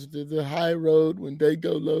supposed to do the high road. When they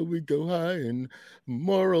go low, we go high, and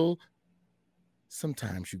moral.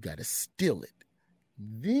 Sometimes you got to steal it,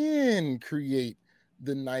 then create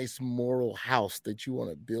the nice moral house that you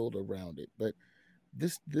want to build around it. But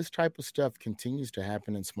this type of stuff continues to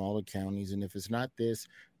happen in smaller counties, and if it's not this,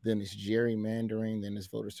 then it's gerrymandering, then it's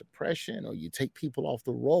voter suppression, or you take people off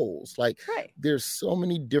the rolls. Like, there's so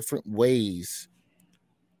many different ways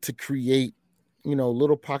to create,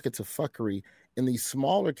 little pockets of fuckery in these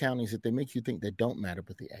smaller counties that they make you think that don't matter,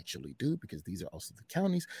 but they actually do, because these are also the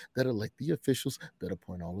counties that elect the officials, that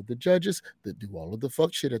appoint all of the judges, that do all of the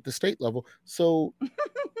fuck shit at the state level. So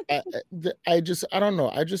I don't know.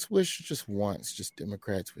 I just wish just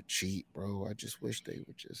Democrats would cheat, bro. I just wish they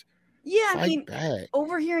would just fight back.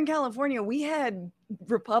 Over here in California, we had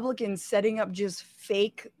Republicans setting up just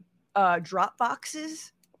fake drop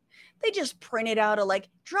boxes. They just printed out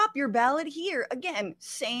drop your ballot here. Again,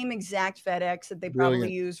 same exact FedEx that they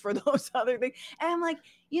probably use for those other things. And I'm like,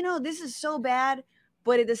 this is so bad,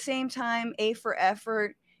 but at the same time, A for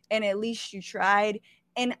effort, and at least you tried.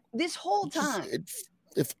 And this whole time.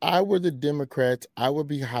 If I were the Democrats, I would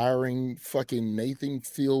be hiring fucking Nathan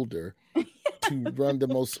Fielder to run the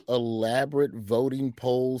most elaborate voting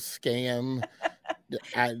poll scam.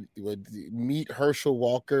 I would meet Herschel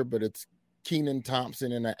Walker, but it's Kenan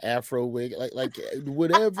Thompson in an afro wig, like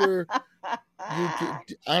whatever you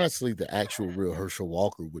could. Honestly, the actual real Herschel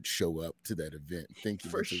Walker would show up to that event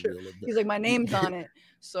thinking for it's sure. a real event. He's like, my name's on it,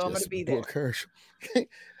 so I'm going to be there. Herschel.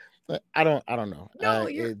 I don't know. No,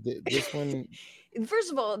 this one.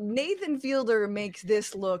 First of all, Nathan Fielder makes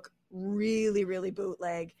this look really, really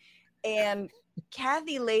bootleg, and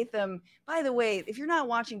Kathy Latham. By the way, if you're not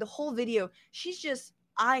watching the whole video, she's just,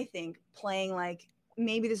 I think, playing like.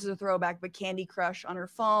 Maybe this is a throwback, but Candy Crush on her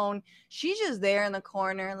phone. She's just there in the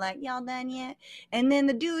corner, like, y'all done yet? And then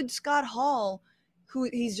the dude, Scott Hall,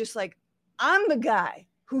 he's just like, I'm the guy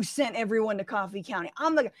who sent everyone to Coffee County.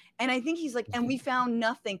 I'm the guy. And I think he's like, and we found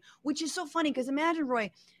nothing, which is so funny because imagine, Roy.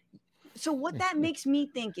 So what that makes me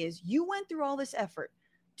think is you went through all this effort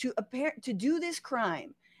to do this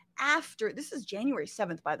crime after, this is January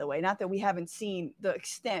 7th, by the way, not that we haven't seen the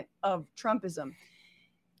extent of Trumpism.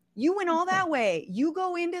 You went all that way. You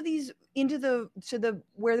go into the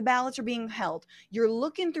where the ballots are being held. You're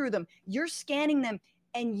looking through them. You're scanning them,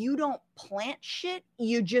 and you don't plant shit.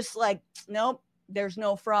 You just like, nope, there's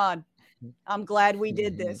no fraud. I'm glad we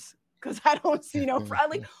did this because I don't see no fraud.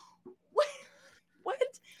 Like, what?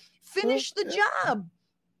 Finish the job.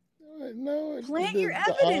 No, plant your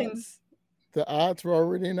evidence. The odds were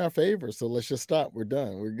already in our favor, so let's just stop. We're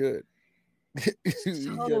done. We're good.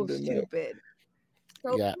 So stupid.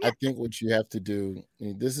 So, yeah, I think what you have to do,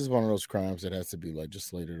 this is one of those crimes that has to be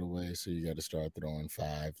legislated away. So you got to start throwing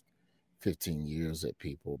 5-15 years at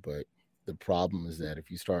people. But the problem is that if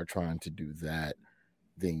you start trying to do that,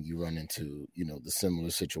 then you run into, the similar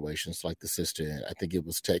situations like the sister, I think it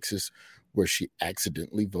was Texas, where she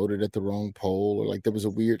accidentally voted at the wrong poll, or like there was a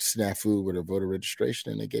weird snafu with her voter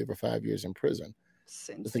registration and they gave her 5 years in prison.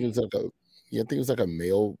 I think it was like a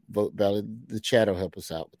mail vote ballot. The chat will help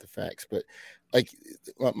us out with the facts. But like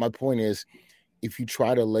my point is, if you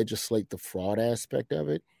try to legislate the fraud aspect of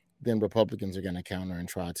it, then Republicans are going to counter and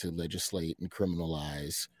try to legislate and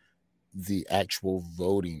criminalize the actual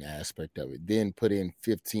voting aspect of it. Then put in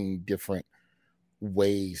 15 different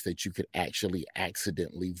ways that you could actually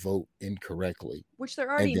accidentally vote incorrectly, which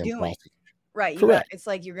they're already doing. Prosecute. Right. Correct. It's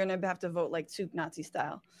like you're going to have to vote like soup Nazi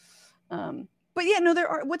style. But yeah, no,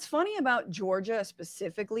 what's funny about Georgia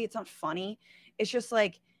specifically, it's not funny. It's just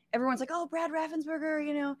like, everyone's like, oh, Brad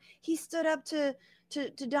Raffensperger, he stood up to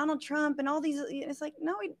Donald Trump and all these. It's like,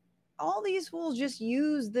 no, all these fools just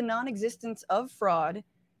use the non-existence of fraud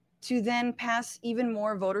to then pass even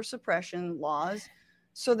more voter suppression laws,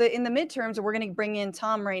 so that in the midterms, and we're going to bring in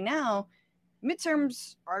Tom right now,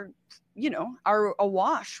 midterms are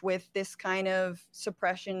awash with this kind of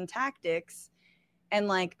suppression tactics. And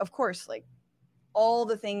like, of course, like all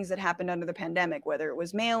the things that happened under the pandemic, whether it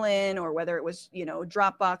was mail-in or whether it was,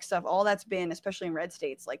 Dropbox stuff, all that's been, especially in red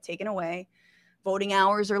states, like taken away. Voting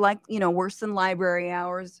hours are like, worse than library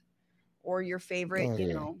hours, or your favorite,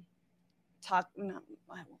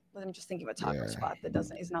 I'm just thinking of a taco spot that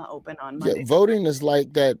is not open on Monday. Yeah, voting is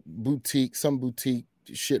like that some boutique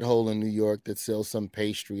shithole in New York that sells some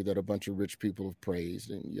pastry that a bunch of rich people have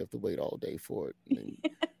praised, and you have to wait all day for it. And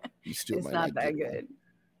you still it's might not that good.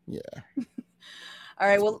 One. Yeah. All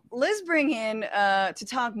right. Well, let's bring in to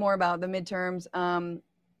talk more about the midterms.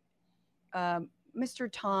 Mr.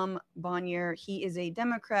 Tom Bonier. He is a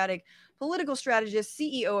Democratic political strategist,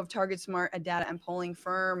 CEO of Target Smart, a data and polling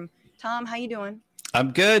firm. Tom, how you doing?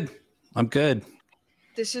 I'm good.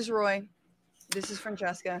 This is Roy. This is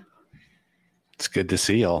Francesca. It's good to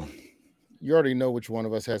see y'all. You already know which one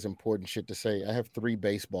of us has important shit to say. I have 3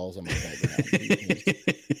 baseballs on my background.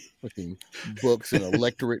 Looking books and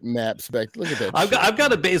electorate maps back. Look at that. I've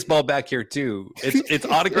got a baseball back here too. It's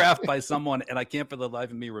autographed by someone, and I can't for the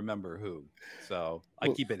life of me remember who. So I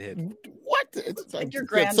keep it hidden. What? It's like your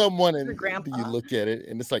someone, and grandpa. You look at it,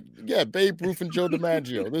 and it's like, yeah, Babe Ruth and Joe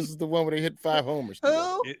DiMaggio. This is the one where they hit 5 homers.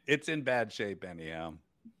 Who? It's in bad shape anyhow.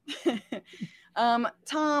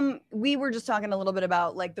 Tom, we were just talking a little bit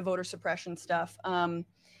about like the voter suppression stuff,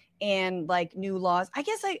 and like new laws. I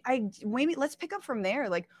guess I maybe let's pick up from there.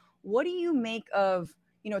 Like, what do you make of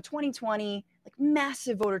 2020, like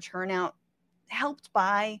massive voter turnout, helped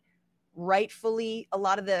by rightfully a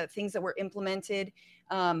lot of the things that were implemented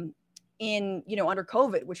in under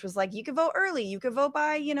COVID, which was like you could vote early, you could vote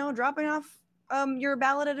by dropping off your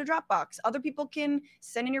ballot at a Dropbox. Other people can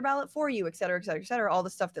send in your ballot for you, et cetera, et cetera, et cetera. All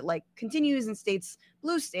the stuff that like continues in states,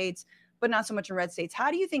 blue states, but not so much in red states.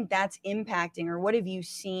 How do you think that's impacting, or what have you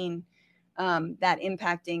seen that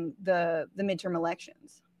impacting the midterm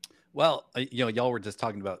elections? Well, y'all were just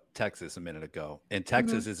talking about Texas a minute ago, and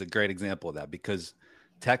Texas is a great example of that, because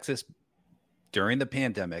Texas during the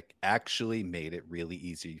pandemic actually made it really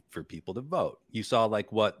easy for people to vote. You saw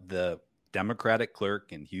like what the Democratic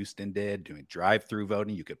clerk in Houston did, doing drive-through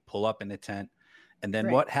voting. You could pull up in a tent. And then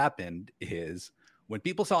what happened is when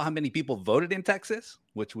people saw how many people voted in Texas,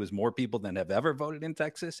 which was more people than have ever voted in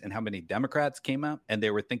Texas, and how many Democrats came out, and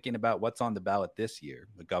they were thinking about what's on the ballot this year,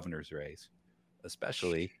 the governor's race,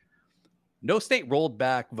 especially, no state rolled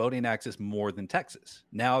back voting access more than Texas.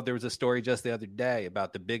 Now, there was a story just the other day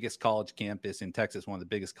about the biggest college campus in Texas, one of the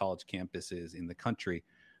biggest college campuses in the country.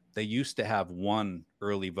 They used to have one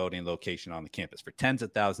early voting location on the campus for tens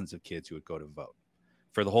of thousands of kids who would go to vote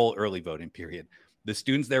for the whole early voting period. The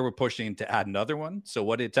students there were pushing to add another one. So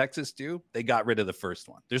what did Texas do? They got rid of the first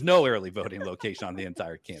one. There's no early voting location on the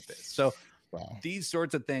entire campus. So these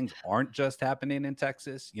sorts of things aren't just happening in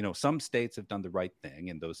Texas. Some states have done the right thing,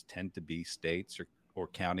 and those tend to be states or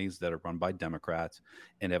counties that are run by Democrats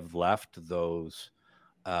and have left those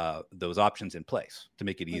options in place to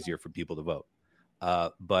make it easier for people to vote.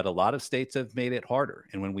 But a lot of states have made it harder.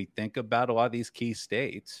 And when we think about a lot of these key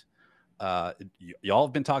states, y'all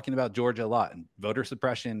have been talking about Georgia a lot, and voter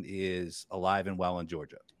suppression is alive and well in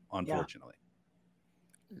Georgia, unfortunately.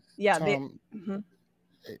 Yeah. Tom,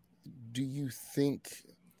 do you think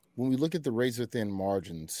when we look at the razor thin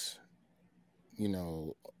margins,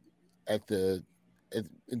 in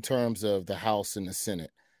terms of the House and the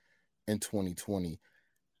Senate in 2020,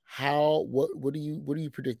 what do you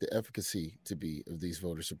predict the efficacy to be of these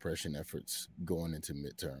voter suppression efforts going into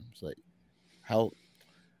midterms? Like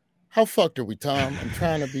How fucked are we, Tom? I'm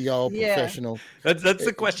trying to be all Yeah. professional. That's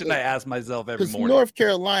the question I ask myself every Because morning. North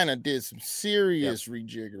Carolina did some serious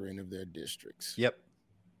rejiggering of their districts. Yep.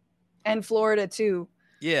 And Florida too.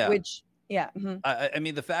 Yeah. Which, yeah. Mm-hmm. I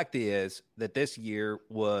mean, the fact is that this year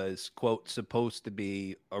was, quote, supposed to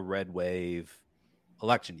be a red wave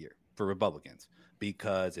election year for Republicans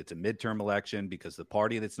because it's a midterm election, because the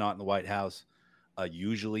party that's not in the White House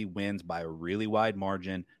usually wins by a really wide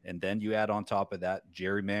margin. And then you add on top of that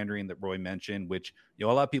gerrymandering that Roy mentioned, which, a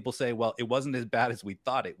lot of people say, well, it wasn't as bad as we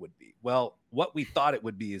thought it would be. Well, what we thought it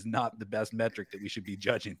would be is not the best metric that we should be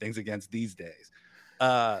judging things against these days.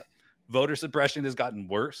 Voter suppression has gotten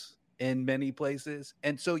worse in many places.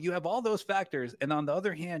 And so you have all those factors. And on the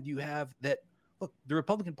other hand, you have that, look, the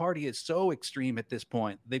Republican Party is so extreme at this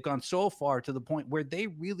point. They've gone so far to the point where they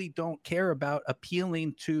really don't care about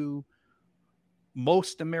appealing to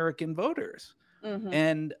most American voters. Mm-hmm.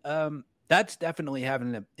 And that's definitely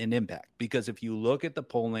having an impact, because if you look at the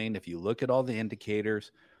polling, if you look at all the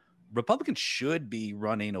indicators, Republicans should be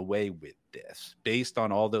running away with this based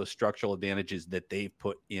on all those structural advantages that they've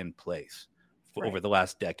put in place over the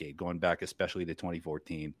last decade, going back especially to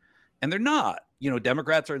 2014. And they're not.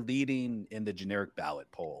 Democrats are leading in the generic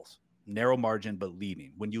ballot polls, narrow margin, but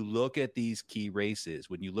leading. When you look at these key races,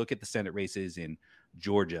 when you look at the Senate races in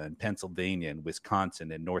Georgia and Pennsylvania and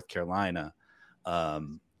Wisconsin and North Carolina,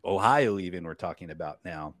 Ohio even we're talking about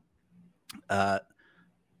now,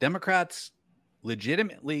 Democrats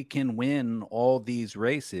legitimately can win all these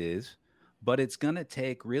races, but it's going to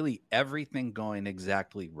take really everything going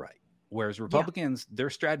exactly right. Whereas Republicans, their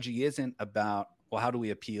strategy isn't about, well, how do we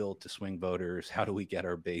appeal to swing voters? How do we get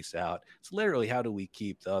our base out? It's literally, how do we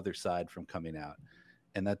keep the other side from coming out?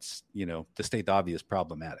 And that's, to state the obvious,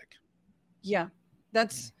 problematic. Yeah,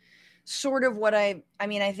 that's sort of what I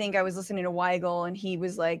think I was listening to Weigel, and he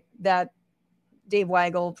was like that, Dave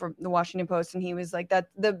Weigel from the Washington Post, and he was like that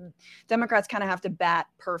the Democrats kind of have to bat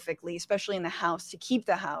perfectly, especially in the House, to keep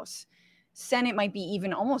the House. Senate might be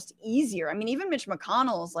even almost easier. I mean, even Mitch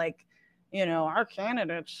McConnell's like, our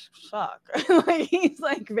candidates suck. Like, he's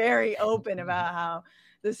like very open about how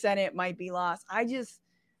the Senate might be lost. I just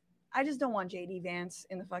don't want JD Vance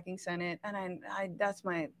in the fucking Senate. And I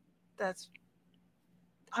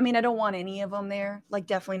don't want any of them there. Like,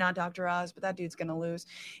 definitely not Dr. Oz, but that dude's going to lose.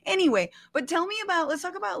 Anyway, but let's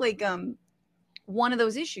talk about like one of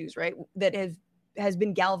those issues, right, that has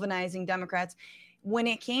been galvanizing Democrats. When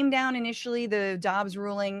it came down initially, the Dobbs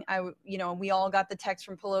ruling, we all got the text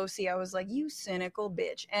from Pelosi. I was like, you cynical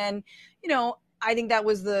bitch. And, I think that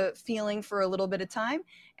was the feeling for a little bit of time.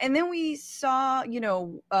 And then we saw,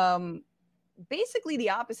 basically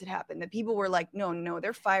the opposite happen, that people were like, no,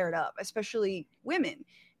 they're fired up, especially women.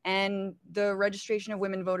 And the registration of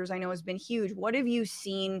women voters, I know, has been huge. What have you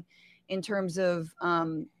seen in terms of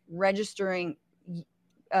registering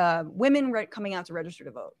women coming out to register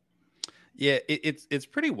to vote? Yeah, it's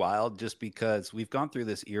pretty wild, just because we've gone through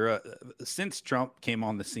this era since Trump came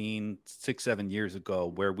on the scene 6-7 years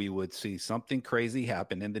ago, where we would see something crazy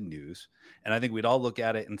happen in the news. And I think we'd all look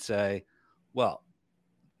at it and say, well,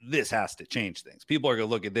 this has to change things. People are going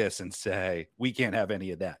to look at this and say, we can't have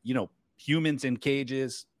any of that. Humans in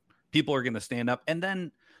cages, people are going to stand up. And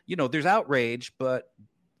then, there's outrage, but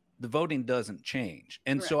the voting doesn't change.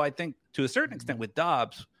 And so I think to a certain extent with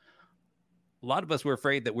Dobbs, a lot of us were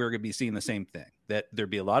afraid that we were going to be seeing the same thing, that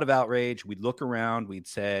there'd be a lot of outrage. We'd look around, we'd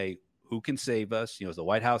say, who can save us? Is the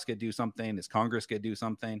White House going to do something? Is Congress going to do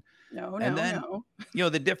something? No.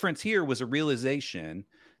 The difference here was a realization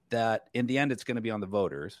that in the end, it's going to be on the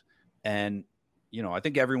voters. And, I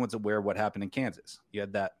think everyone's aware of what happened in Kansas. You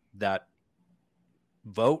had that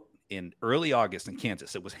vote in early August in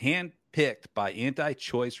Kansas. It was handpicked by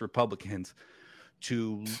anti-choice Republicans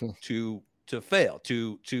to fail,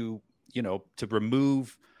 to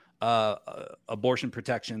remove abortion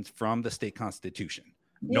protections from the state constitution.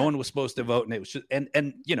 No one was supposed to vote, and it was just,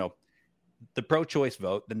 and the pro-choice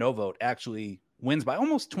vote, the no vote, actually wins by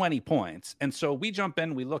almost 20 points. And so we jump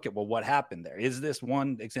in, we look at, well, what happened there? Is this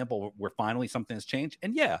one example where finally something has changed?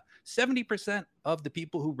 And 70% of the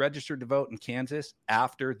people who registered to vote in Kansas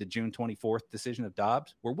after the June 24th decision of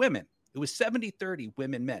Dobbs were women. It was 70-30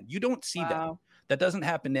 women, men. You don't see that. That doesn't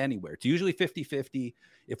happen anywhere. It's usually 50-50.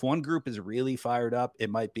 If one group is really fired up, it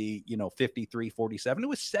might be, 53-47. It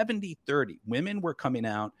was 70-30. Women were coming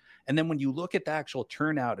out. And then when you look at the actual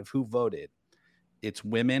turnout of who voted, it's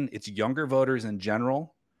women, it's younger voters in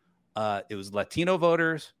general. It was Latino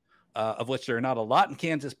voters, of which there are not a lot in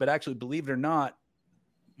Kansas, but actually, believe it or not,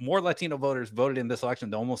 more Latino voters voted in this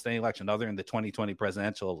election than almost any election other than the 2020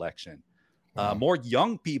 presidential election. Wow. More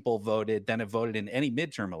young people voted than have voted in any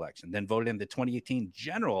midterm election, than voted in the 2018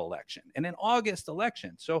 general election and in August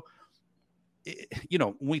election. So,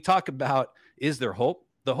 when we talk about, is there hope?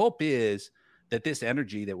 The hope is that this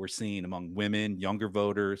energy that we're seeing among women, younger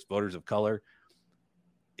voters, voters of color,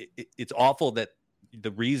 it's awful that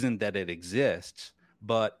the reason that it exists.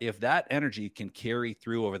 But if that energy can carry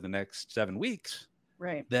through over the next 7 weeks,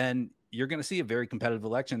 right, then you're going to see a very competitive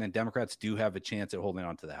election, and Democrats do have a chance at holding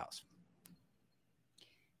on to the House.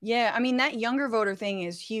 Yeah, I mean, that younger voter thing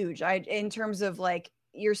is huge. In terms of like,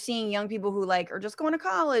 you're seeing young people who like are just going to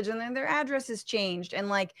college and then their address is changed, and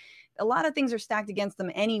like a lot of things are stacked against them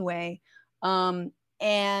anyway. And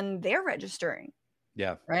they're registering.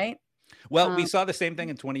 Yeah. Right. Well, we saw the same thing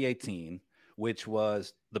in 2018, which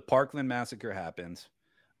was the Parkland massacre happens.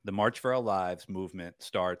 The March for Our Lives movement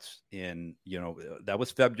starts in, that was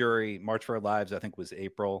February. March for Our Lives, I think, was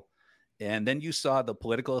April. And then you saw the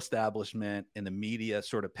political establishment and the media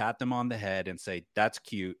sort of pat them on the head and say, that's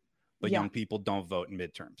cute, but young people don't vote in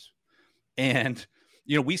midterms. And,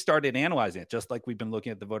 we started analyzing it, just like we've been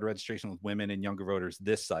looking at the voter registration with women and younger voters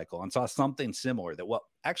this cycle, and saw something similar, that,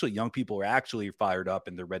 actually young people are actually fired up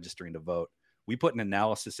and they're registering to vote. We put an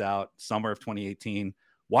analysis out summer of 2018.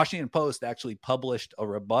 Washington Post actually published a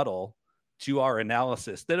rebuttal to our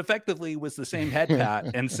analysis that effectively was the same head pat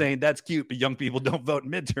and saying that's cute, but young people don't vote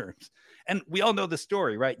in midterms. And we all know the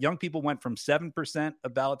story, right? Young people went from 7%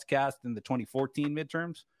 of ballots cast in the 2014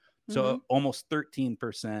 midterms to almost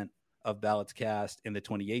 13% of ballots cast in the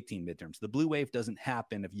 2018 midterms. The blue wave doesn't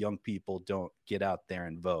happen if young people don't get out there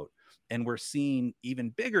and vote. And we're seeing even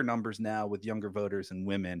bigger numbers now with younger voters and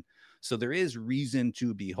women. So there is reason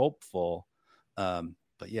to be hopeful.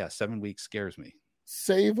 But yeah, 7 weeks scares me.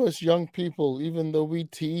 Save us, young people, even though we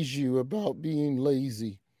tease you about being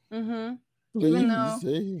lazy. Please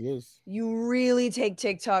save us. You really take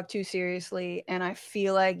TikTok too seriously, and I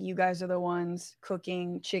feel like you guys are the ones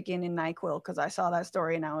cooking chicken and NyQuil, because I saw that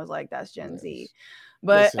story and I was like, that's Gen Z.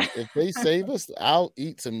 But listen, if they save us, I'll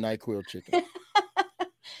eat some NyQuil chicken.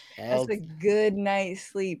 That's a good night's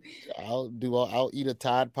sleep. I'll eat a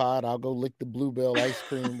Tide Pod. I'll go lick the Bluebell ice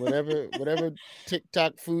cream. Whatever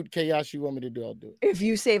TikTok food chaos you want me to do, I'll do it. If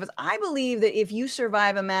you save us, I believe that if you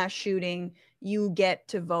survive a mass shooting, you get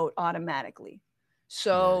to vote automatically.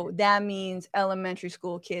 So that means elementary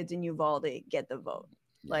school kids in Uvalde get the vote.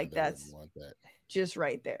 Yeah, that's want that. Just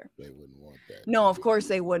right there. They wouldn't want that. No, of course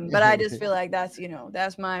they wouldn't. But I just feel like that's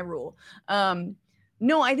my rule.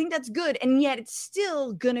 No, I think that's good. And yet it's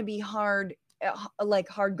still going to be hard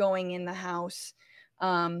going in the House.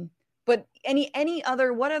 But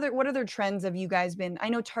what other trends have you guys been? I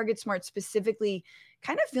know Target Smart specifically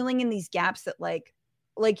kind of filling in these gaps that like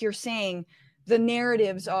you're saying, the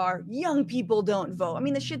narratives are young people don't vote. I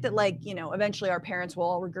mean, the shit that eventually our parents will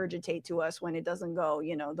all regurgitate to us when it doesn't go,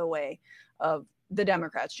 the way of the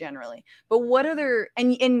Democrats generally. But what other,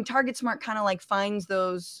 and Target Smart kind of finds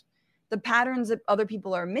the patterns that other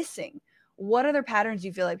people are missing. What other patterns do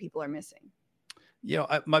you feel like people are missing?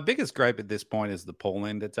 My biggest gripe at this point is the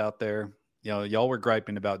polling that's out there. Y'all were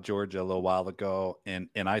griping about Georgia a little while ago, and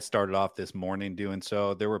I started off this morning doing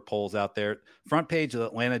so. There were polls out there. Front page of the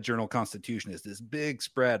Atlanta Journal-Constitution is this big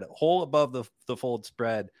spread, whole above the fold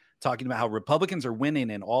spread, talking about how Republicans are winning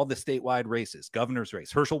in all the statewide races, governor's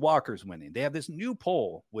race. Herschel Walker's winning. They have this new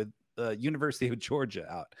poll with the University of Georgia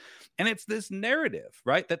out. And it's this narrative,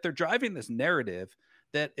 right, that they're driving this narrative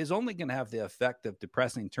that is only going to have the effect of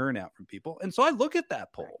depressing turnout from people. And so I look at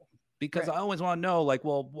that poll because I always want to know,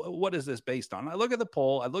 what is this based on? I look at the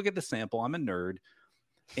poll, I look at the sample, I'm a nerd.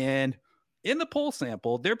 And in the poll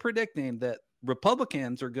sample, they're predicting that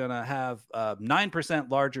Republicans are going to have a 9%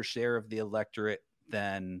 larger share of the electorate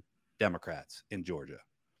than Democrats in Georgia.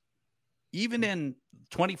 Even in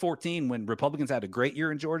 2014, when Republicans had a great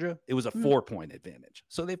year in Georgia, it was a 4-point advantage.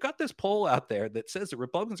 So they've got this poll out there that says that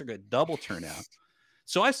Republicans are going to double turnout.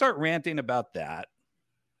 So I start ranting about that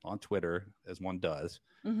on Twitter, as one does,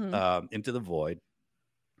 into the void.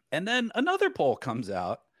 And then another poll comes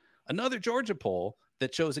out, another Georgia poll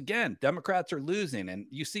that shows, again, Democrats are losing. And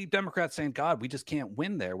you see Democrats saying, God, we just can't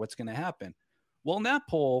win there. What's going to happen? Well, in that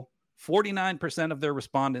poll, 49% of their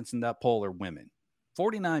respondents in that poll are women.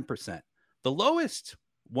 49%. The lowest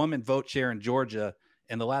woman vote share in Georgia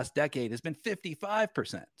in the last decade has been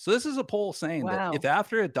 55%. So this is a poll saying that if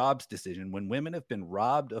after a Dobbs decision, when women have been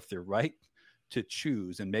robbed of their right to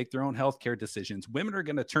choose and make their own healthcare decisions, women are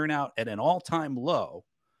going to turn out at an all-time low.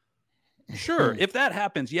 Sure, if that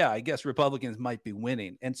happens, I guess Republicans might be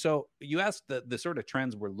winning. And so you asked the sort of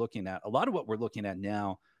trends we're looking at. A lot of what we're looking at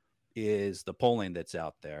now is the polling that's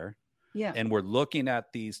out there. Yeah. And we're looking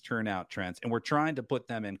at these turnout trends and we're trying to put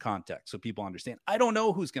them in context so people understand. I don't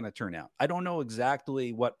know who's going to turn out. I don't know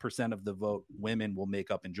exactly what percent of the vote women will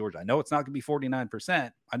make up in Georgia. I know it's not going to be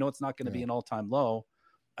 49%. I know it's not going to be an all-time low.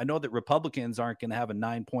 I know that Republicans aren't going to have a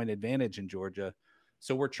 9-point advantage in Georgia.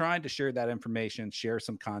 So we're trying to share that information, share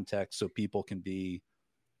some context so people can be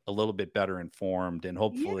a little bit better informed. And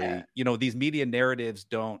hopefully, these media narratives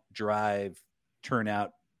don't drive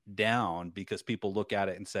turnout down because people look at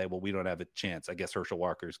it and say, well, we don't have a chance. I guess Herschel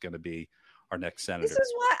Walker is going to be our next senator. This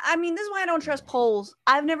is why I don't trust polls.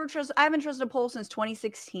 I haven't trusted a poll since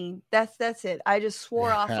 2016. That's it. I just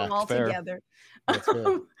swore off them altogether.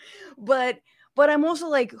 But I'm also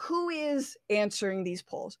like, who is answering these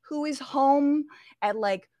polls? Who is home at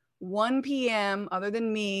like 1 p.m. other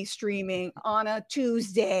than me streaming on a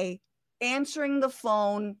Tuesday, answering the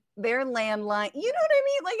phone, their landline? You know what I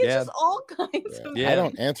mean? Like, it's just all kinds of. I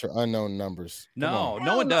don't answer unknown numbers. No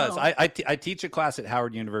one does. I teach a class at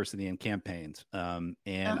Howard University in campaigns. And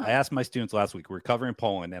I asked my students last week, we're covering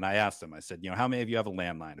Poland, and I asked them, I said, how many of you have a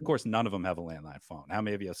landline? Of course, none of them have a landline phone. How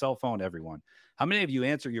many of you have a cell phone? Everyone. How many of you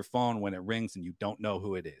answer your phone when it rings and you don't know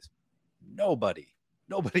who it is? Nobody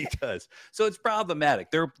does. So it's problematic.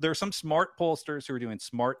 There are some smart pollsters who are doing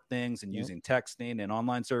smart things and using texting and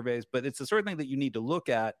online surveys, but it's the sort of thing that you need to look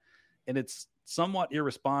at. And it's somewhat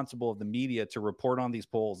irresponsible of the media to report on these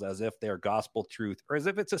polls as if they're gospel truth or as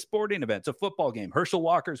if it's a sporting event. It's a football game. Herschel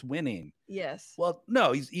Walker's winning. Yes. Well,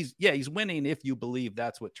 no, he's winning if you believe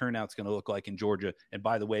that's what turnout's going to look like in Georgia. And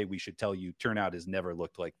by the way, we should tell you turnout has never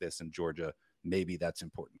looked like this in Georgia. Maybe that's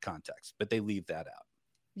important context, but they leave that out.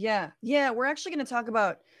 Yeah. We're actually going to talk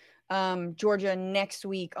about Georgia next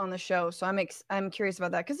week on the show. So I'm curious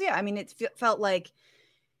about that. Cause it felt like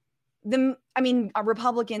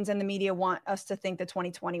Republicans and the media want us to think that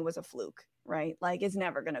 2020 was a fluke, right? Like it's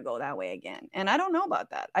never going to go that way again. And I don't know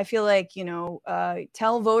about that. I feel like,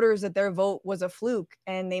 tell voters that their vote was a fluke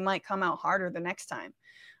and they might come out harder the next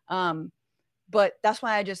time. But that's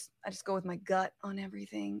why I just go with my gut on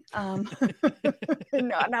everything. Not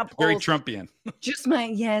polls. Very Trumpian. just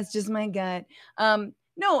my gut.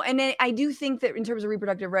 No, and I do think that in terms of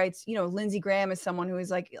reproductive rights, Lindsey Graham is someone who is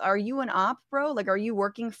like, are you an op, bro? Like, are you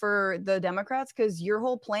working for the Democrats? Because your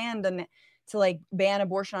whole plan to like ban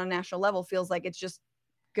abortion on a national level feels like it's just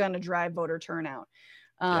gonna drive voter turnout.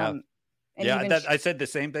 I said the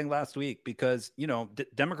same thing last week because,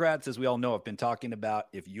 Democrats, as we all know, have been talking about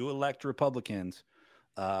if you elect Republicans.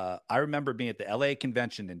 I remember being at the LA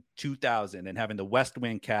convention in 2000 and having the West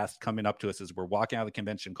Wing cast coming up to us as we're walking out of the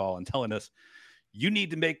convention hall and telling us, you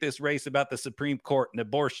need to make this race about the Supreme Court and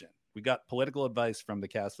abortion. We got political advice from the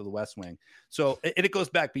cast of the West Wing. So it goes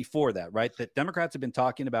back before that, right? That Democrats have been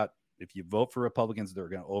talking about if you vote for Republicans, they're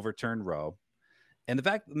going to overturn Roe. And the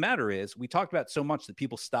fact of the matter is, we talked about so much that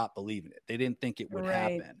people stopped believing it. They didn't think it would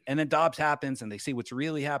happen. And then Dobbs happens and they see what's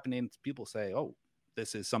really happening. People say, oh,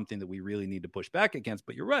 this is something that we really need to push back against.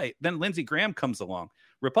 But you're right. Then Lindsey Graham comes along.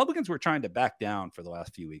 Republicans were trying to back down for the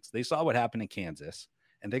last few weeks. They saw what happened in Kansas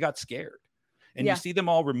and they got scared. And you see them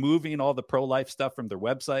all removing all the pro-life stuff from their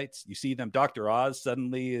websites. You see them, Dr. Oz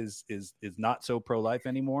suddenly is not so pro-life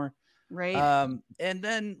anymore. Right. And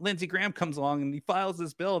then Lindsey Graham comes along and he files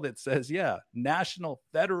this bill that says, national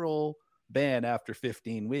federal ban after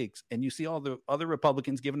 15 weeks. And you see all the other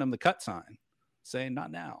Republicans giving them the cut sign saying, not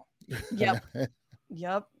now. Yep.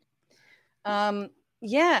 Yeah.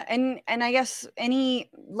 And I guess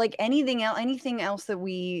anything else that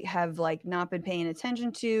we have like not been paying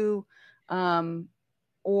attention to,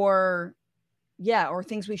 or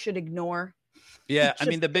things we should ignore. Yeah. I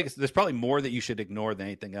mean, there's probably more that you should ignore than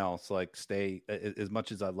anything else. Like stay, as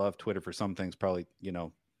much as I love Twitter for some things, probably,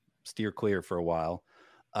 steer clear for a while.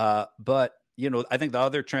 But I think the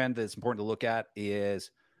other trend that's important to look at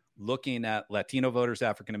is looking at Latino voters,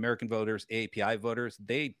 African-American voters, AAPI voters.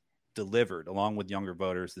 They delivered, along with younger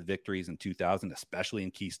voters, the victories in 2000, especially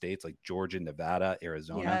in key states like Georgia, Nevada,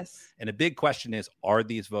 Arizona. Yes. And a big question is, are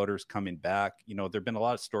these voters coming back? There've been a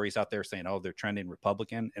lot of stories out there saying, oh, they're trending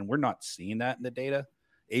Republican, and we're not seeing that in the data.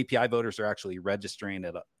 API voters are actually registering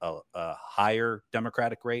at a higher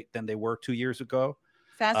Democratic rate than they were 2 years ago.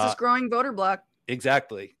 Fastest growing voter bloc.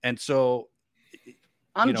 Exactly. And so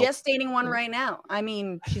I'm gestating one right now. I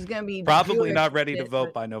mean, she's going to be probably not ready to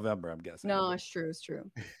vote by November, I'm guessing. No, it's true.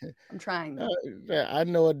 I'm trying. I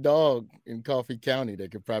know a dog in Coffee County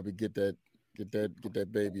that could probably get that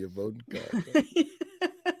baby a voting card.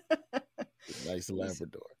 Nice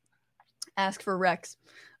Labrador. Ask for Rex.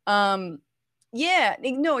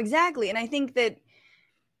 Exactly. And I think that,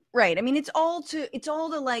 right. I mean, it's all to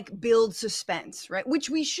like build suspense, right? Which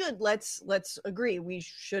we should, let's agree. We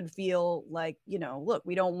should feel like, look,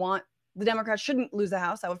 we don't want The Democrats shouldn't lose the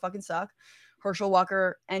House. That would fucking suck. Herschel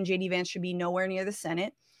Walker and J.D. Vance should be nowhere near the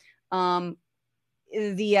Senate.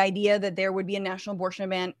 The idea that there would be a national abortion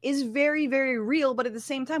ban is very, very real. But at the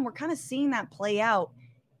same time, we're kind of seeing that play out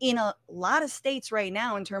in a lot of states right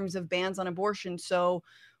now in terms of bans on abortion. So,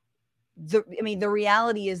 the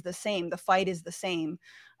reality is the same. The fight is the same.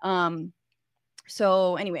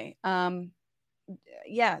 So anyway,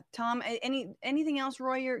 yeah, Tom, anything else,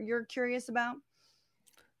 Roy, you're curious about?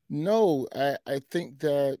 No, I think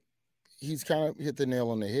that he's kind of hit the nail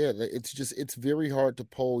on the head. It's very hard to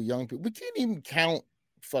poll young people. We can't even count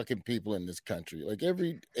fucking people in this country. Like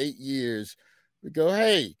every 8 years, we go,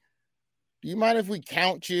 hey, do you mind if we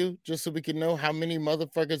count you just so we can know how many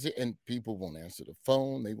motherfuckers? And people won't answer the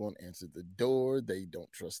phone. They won't answer the door. They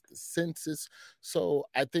don't trust the census. So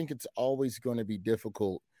I think it's always going to be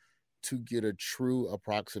difficult to get a true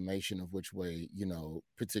approximation of which way,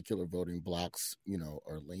 particular voting blocks,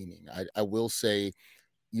 are leaning. I will say,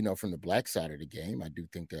 from the black side of the game, I do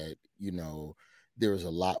think that, there is a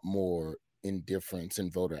lot more indifference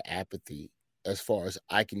and voter apathy as far as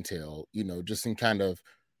I can tell, just in kind of,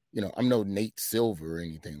 I'm no Nate Silver or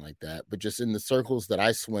anything like that, but just in the circles that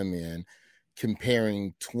I swim in,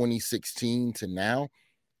 comparing 2016 to now,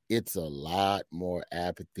 it's a lot more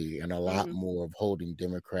apathy and a lot more of holding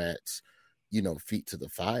Democrats, feet to the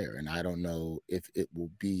fire. And I don't know if it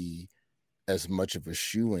will be as much of a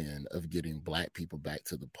shoe-in of getting black people back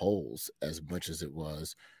to the polls as much as it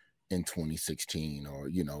was in 2016 or,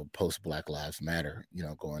 post Black Lives Matter,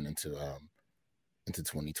 going into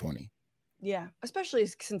 2020. Yeah, especially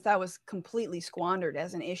since that was completely squandered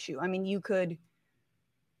as an issue. I mean, you could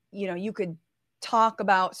talk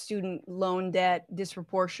about student loan debt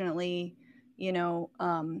disproportionately,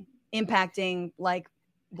 impacting like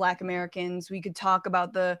Black Americans. We could talk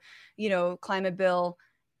about the, climate bill,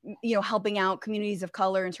 helping out communities of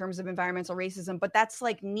color in terms of environmental racism, but that's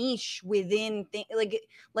like niche within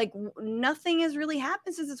like nothing has really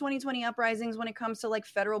happened since the 2020 uprisings when it comes to like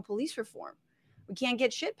federal police reform. We can't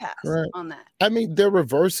get shit passed on that. I mean, they're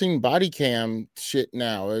reversing body cam shit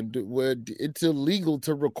now. It's illegal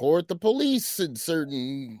to record the police in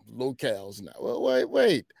certain locales now. Well,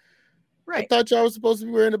 wait. Right. I thought y'all was supposed to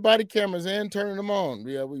be wearing the body cameras and turning them on.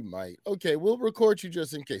 Yeah, we might. Okay, we'll record you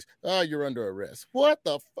just in case. Oh, you're under arrest. What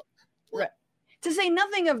the fuck? Right. To say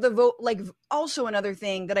nothing of the vote, like also another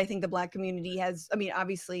thing that I think the Black community has,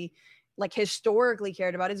 obviously, like historically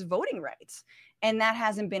cared about is voting rights. And that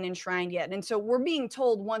hasn't been enshrined yet. And so we're being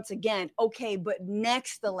told once again, okay, but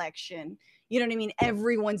next election, you know what I mean?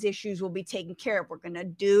 Everyone's issues will be taken care of. We're going to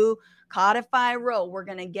do codify Roe. We're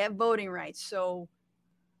going to get voting rights. So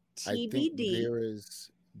TBD. I think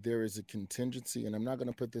there is a contingency, and I'm not going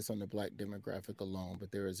to put this on the Black demographic alone,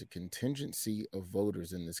 but there is a contingency of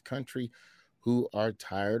voters in this country who are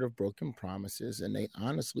tired of broken promises, and they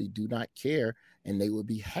honestly do not care, and they would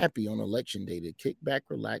be happy on election day to kick back,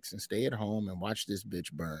 relax, and stay at home and watch this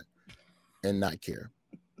bitch burn and not care.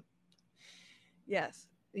 Yes.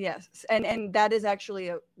 And that is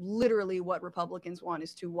actually literally what Republicans want,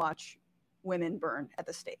 is to watch women burn at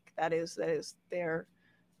the stake. That is they're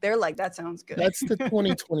like, that sounds good. That's the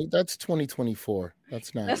 2020. That's 2024.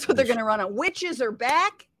 That's not. That's what they're going to run on. Witches are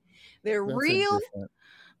back. They're real.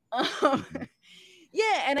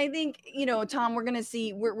 Yeah, and I think, Tom, we're gonna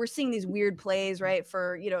see we're seeing these weird plays, right?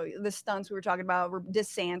 For the stunts we were talking about,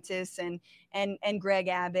 DeSantis and Greg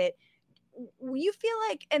Abbott. You feel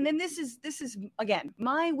like, and then this is again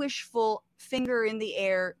my wishful finger in the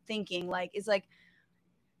air thinking, like, is like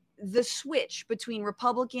the switch between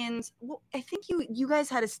Republicans. Well, I think you guys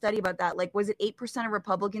had a study about that. Like, was it 8% of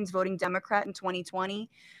Republicans voting Democrat in 2020?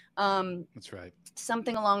 That's right.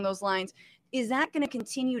 Something along those lines. Is that going to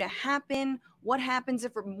continue to happen? What happens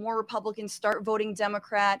if more Republicans start voting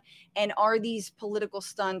Democrat? And are these political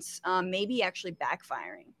stunts maybe actually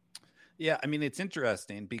backfiring? Yeah, it's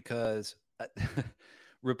interesting because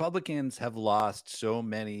Republicans have lost so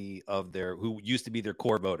many of who used to be their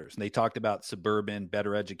core voters. And they talked about suburban,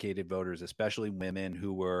 better educated voters, especially women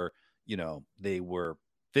who were, they were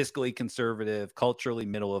fiscally conservative, culturally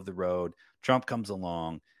middle of the road. Trump comes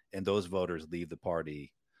along and those voters leave the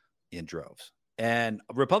party in droves. And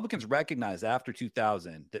Republicans recognized after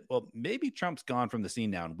 2000 that, well, maybe Trump's gone from the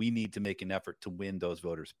scene now and we need to make an effort to win those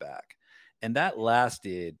voters back. And that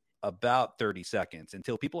lasted about 30 seconds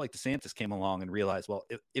until people like DeSantis came along and realized, well,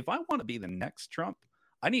 if I want to be the next Trump,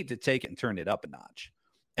 I need to take it and turn it up a notch.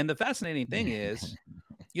 And the fascinating thing is,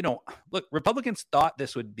 look, Republicans thought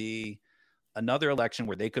this would be another election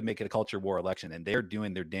where they could make it a culture war election, and they're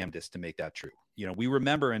doing their damnedest to make that true. We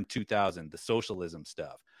remember in 2000, the socialism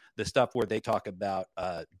stuff, the stuff where they talk about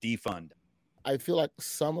defund I feel like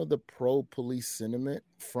some of the pro-police sentiment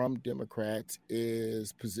from Democrats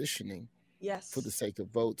is positioning Yes. for the sake of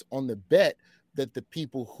votes on the bet that the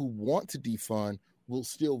people who want to defund will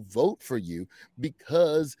still vote for you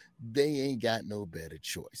because they ain't got no better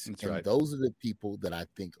choice. That's and right. Those are the people that I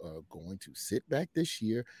think are going to sit back this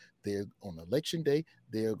year. They're on election day.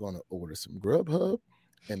 They're going to order some Grubhub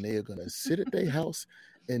and they're going to sit at their house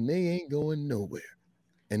and they ain't going nowhere.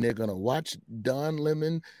 And they're going to watch Don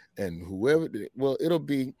Lemon and whoever. Well, it'll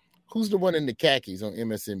be who's the one in the khakis on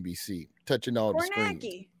MSNBC touching all the screens.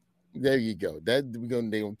 Kornacki. There you go. They're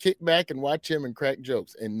gonna kick back and watch him and crack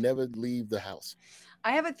jokes and never leave the house.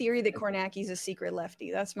 I have a theory that Kornacki's a secret lefty.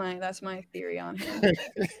 That's my theory on him.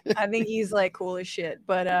 I think he's like cool as shit,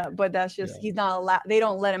 but that's just he's not allowed. They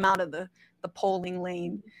don't let him out of the polling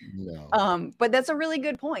lane. No. But that's a really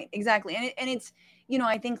good point. Exactly, and it's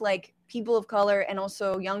I think like people of color and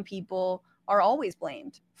also young people are always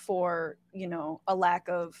blamed for a lack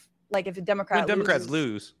of. Like if a Democrat when Democrats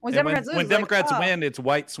lose, when Democrats win, it's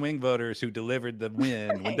white swing voters who delivered the win.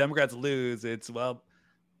 Right. When Democrats lose, it's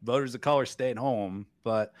voters of color staying home.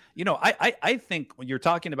 But I think when you're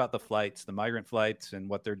talking about the flights, the migrant flights, and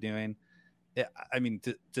what they're doing, I mean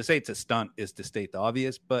to say it's a stunt is to state the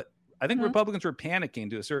obvious. But I think Republicans were panicking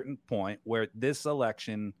to a certain point where this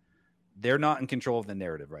election, they're not in control of the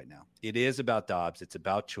narrative right now. It is about Dobbs. It's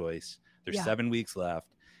about choice. There's 7 weeks left.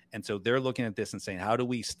 And so they're looking at this and saying, how do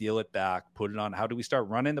we steal it back, put it on? How do we start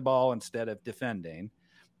running the ball instead of defending?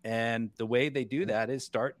 And the way they do that is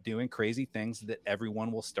start doing crazy things that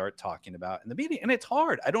everyone will start talking about in the media. And it's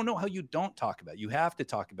hard. I don't know how you don't talk about it. You have to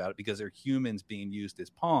talk about it because they're humans being used as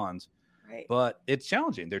pawns. Right. But it's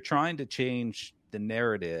challenging. They're trying to change the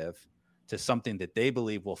narrative to something that they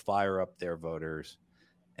believe will fire up their voters.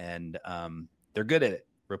 And they're good at it.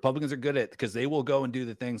 Republicans are good at it because they will go and do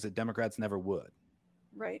the things that Democrats never would.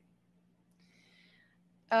 Right.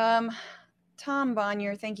 Tom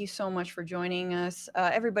Bonier, thank you so much for joining us.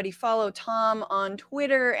 Everybody follow Tom on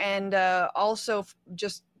Twitter and also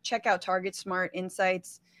just check out Target Smart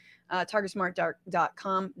Insights,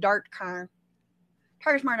 targetsmart.com,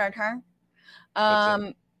 targetsmart.com.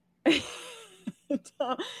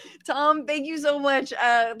 Tom, thank you so much.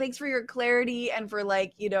 Thanks for your clarity and for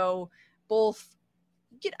both.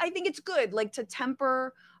 I think it's good to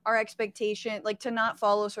temper our expectation, to not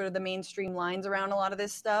follow sort of the mainstream lines around a lot of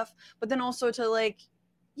this stuff, but then also to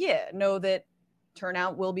know that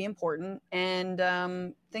turnout will be important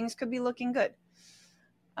and things could be looking good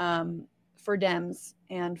for Dems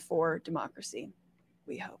and for democracy,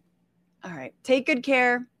 we hope. All right. Take good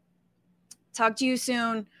care. Talk to you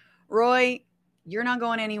soon. Roy, you're not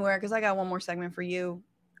going anywhere because I got one more segment for you.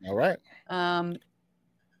 All right.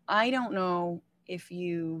 I don't know if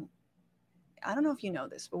you know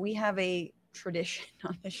this, but we have a tradition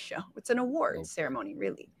on this show. It's an awards ceremony,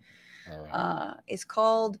 really. All right. It's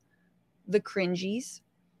called the Cringies.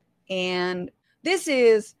 And this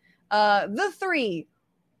is the 3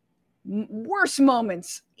 worst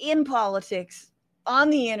moments in politics on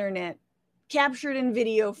the internet, captured in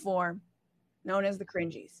video form, known as the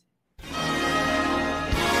Cringies.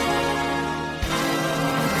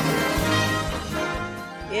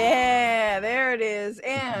 Yeah, there it is.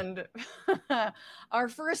 And our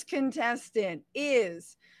first contestant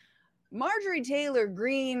is Marjorie Taylor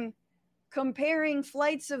Greene comparing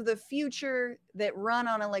flights of the future that run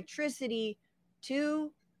on electricity to,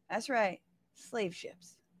 that's right, slave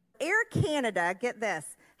ships. Air Canada, get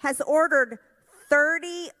this, has ordered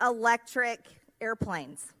 30 electric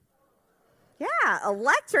airplanes. Yeah,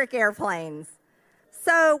 electric airplanes.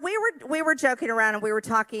 So we were joking around and we were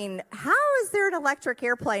talking, how is there an electric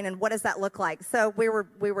airplane and what does that look like? So we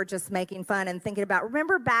were just making fun and thinking about,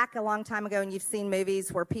 remember back a long time ago and you've seen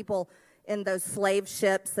movies where people in those slave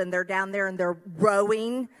ships and they're down there and they're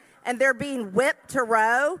rowing and they're being whipped to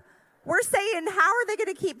row? We're saying, how are they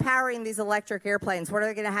going to keep powering these electric airplanes? What are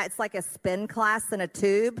they going to have? It's like a spin class in a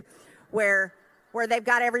tube where they've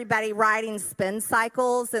got everybody riding spin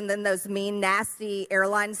cycles and then those mean, nasty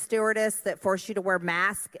airline stewardess that force you to wear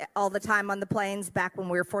masks all the time on the planes back when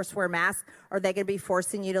we were forced to wear masks. Are they going to be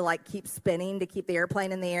forcing you to keep spinning to keep the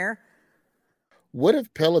airplane in the air? What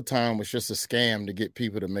if Peloton was just a scam to get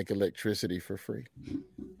people to make electricity for free?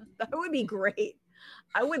 That would be great.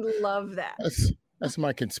 I would love that. That's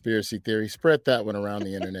my conspiracy theory. Spread that one around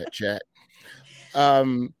the internet chat.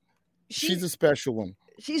 She's a special one.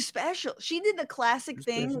 She's special. She did the classic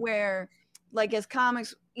thing where, as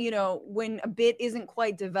comics, when a bit isn't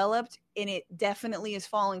quite developed and it definitely is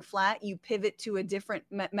falling flat, you pivot to a different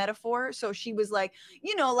metaphor. So she was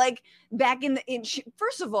back in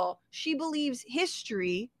first of all, she believes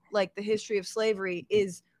history, like the history of slavery,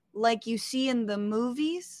 is like you see in the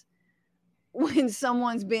movies when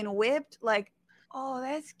someone's been whipped. Like, oh,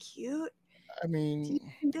 that's cute. I mean,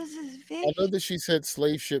 This is I vicious. know that she said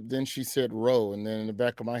slave ship, then she said row, and then in the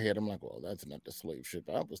back of my head, I'm like, well, that's not the slave ship.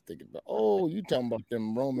 I was thinking about, oh, you talking about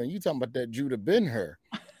them Roman, you talking about that Judah Ben-Hur.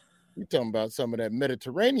 You talking about some of that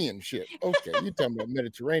Mediterranean ship. Okay, you talking about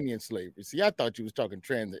Mediterranean slavery. See, I thought you was talking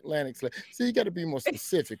transatlantic slavery. See, you got to be more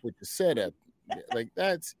specific with the setup. Like,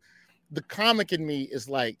 that's, the comic in me is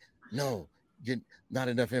like, no, you're not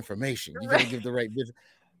enough information. You got to give the right business.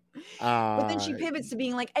 But then she pivots to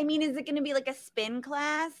being like, I mean, is it going to be like a spin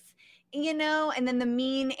class? You know, and then the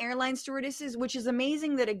mean airline stewardesses, which is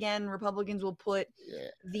amazing that, again, Republicans will put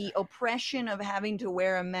the oppression of having to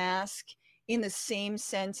wear a mask in the same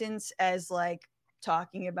sentence as like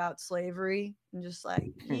talking about slavery, and just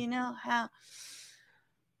like, you know, how.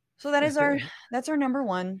 So that's our number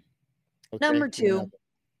one. Okay, Number two,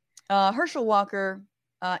 Herschel Walker,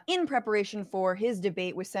 in preparation for his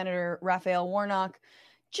debate with Senator Raphael Warnock,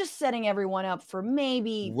 just setting everyone up for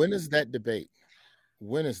maybe. When is that debate?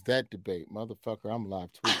 When is that debate? Motherfucker, I'm live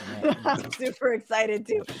tweeting that. I'm super excited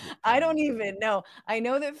too. I don't even know. I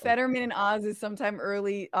know that Fetterman and Oz is sometime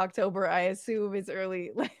early October. I assume it's early.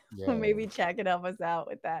 Maybe Chad can help us out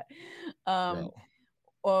with that.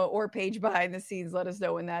 Or Paige behind the scenes, let us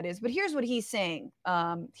know when that is. But here's what he's saying.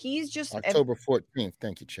 He's just October 14th.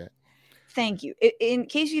 Thank you, Chad. Thank you. In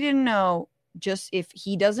case you didn't know, just if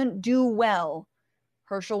he doesn't do well,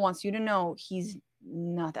 Herschel wants you to know he's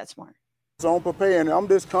not that smart. So I'm preparing. I'm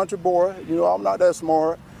this country boy. You know, I'm not that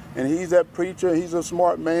smart. And he's that preacher. He's a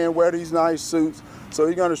smart man, wear these nice suits. So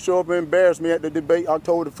he's going to show up and embarrass me at the debate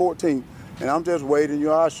October the 14th. And I'm just waiting. You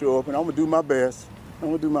know, I'll show up and I'm going to do my best.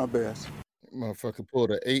 Motherfucker pulled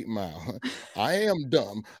an 8 Mile. I am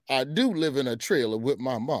dumb. I do live in a trailer with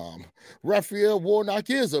my mom. Raphael Warnock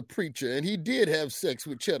is a preacher, and he did have sex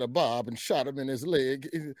with Cheddar Bob and shot him in his leg.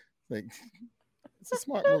 It's a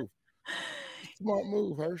smart move. Smart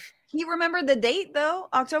move, Hirsch. He remembered the date, though.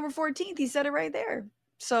 October 14th. He said it right there.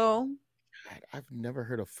 So. God, I've never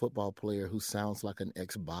heard a football player who sounds like an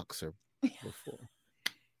ex-boxer before.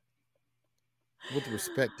 With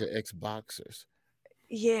respect to ex-boxers.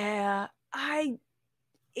 Yeah.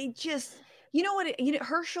 You know what?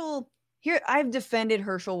 Herschel, here, I've defended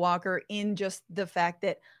Herschel Walker in just the fact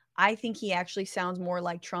that I think he actually sounds more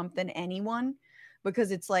like Trump than anyone,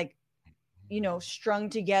 because it's like, you know, strung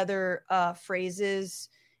together phrases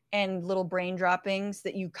and little brain droppings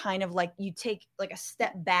that you kind of like, you take like a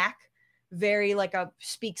step back, very like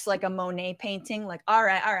speaks like a Monet painting. Like, all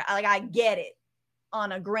right, like I get it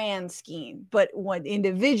on a grand scheme, but what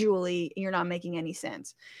individually, you're not making any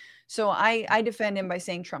sense. So I defend him by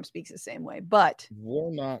saying Trump speaks the same way, but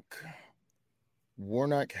Warnock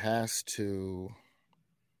has to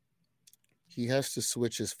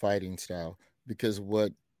switch his fighting style, because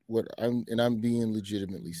I'm being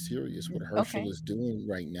legitimately serious. What Herschel is doing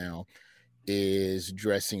right now is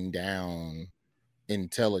dressing down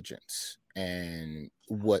intelligence and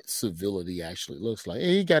what civility actually looks like. And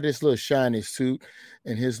he got this little shiny suit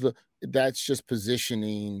and that's just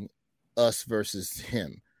positioning us versus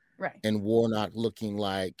him. Right. And Warnock looking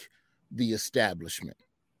like the establishment,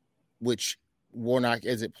 which Warnock,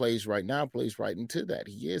 as it plays right now, plays right into that.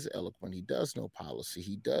 He is eloquent. He does know policy.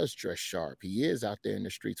 He does dress sharp. He is out there in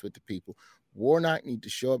the streets with the people. Warnock need to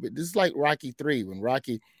show up. This is like Rocky 3, when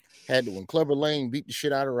Clubber Lang beat the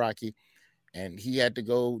shit out of Rocky, and he had to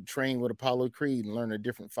go train with Apollo Creed and learn a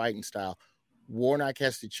different fighting style. Warnock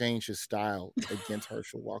has to change his style against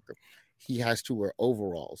Herschel Walker. He has to wear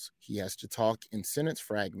overalls. He has to talk in sentence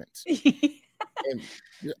fragments. And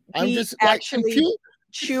I'm just actually like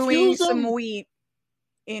chewing some wheat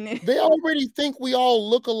in it. They already think we all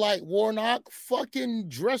look alike. Warnock, fucking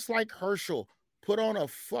dress like Herschel. Put on a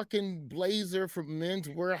fucking blazer from Men's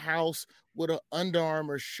Warehouse with an Under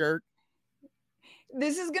Armour shirt.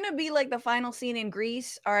 This is going to be like the final scene in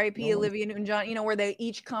Grease, R.I.P. Olivia Newton-John, you know, where they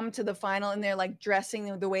each come to the final and they're like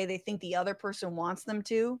dressing the way they think the other person wants them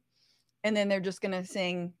to. And then they're just going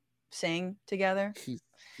to sing together.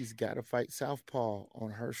 He's got to fight Southpaw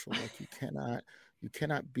on Herschel. Like, you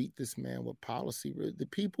cannot beat this man with policy. The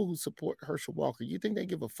people who support Herschel Walker, you think they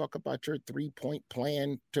give a fuck about your 3-point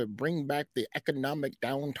plan to bring back the economic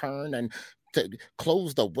downturn and to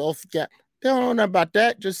close the wealth gap? They don't know nothing about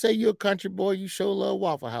that. Just say you're a country boy. You show love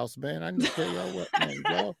Waffle House, man. I need to tell y'all what, man.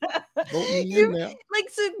 Y'all vote me in there. Like,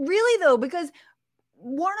 so really though, because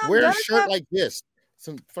Warnock wear a shirt like this,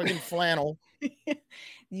 some fucking flannel.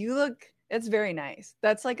 You look. It's very nice.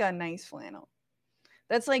 That's like a nice flannel.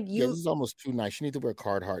 That's like Yeah, you. this is almost too nice. You need to wear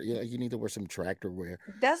Carhartt. You need to wear some tractor wear.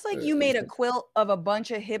 That's like you made a quilt of a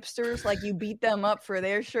bunch of hipsters, like you beat them up for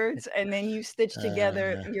their shirts, and then you stitch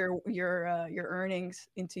together your earnings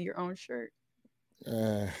into your own shirt.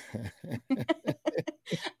 But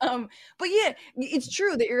yeah, it's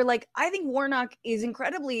true that you're like, I think Warnock is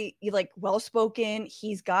incredibly like well-spoken.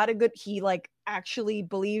 He like actually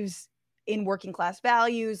believes in working class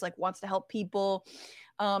values, like wants to help people.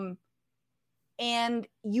 But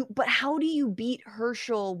how do you beat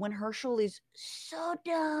Herschel when Herschel is so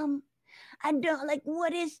dumb? I don't like,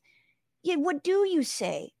 what do you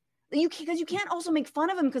say? Because you can't also make fun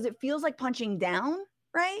of him because it feels like punching down,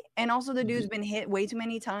 right? And also the dude's been hit way too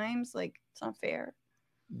many times. Like, it's not fair.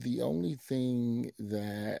 The only thing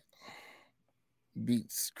that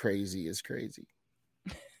beats crazy is crazy.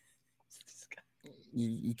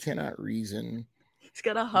 You cannot reason. He's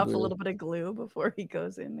got to huff a little bit of glue before he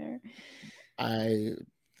goes in there. I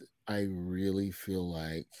really feel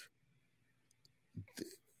like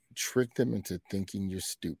trick them into thinking you're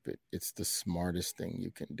stupid. It's the smartest thing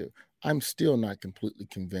you can do. I'm still not completely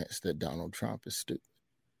convinced that Donald Trump is stupid.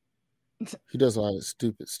 He does a lot of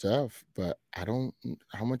stupid stuff, but how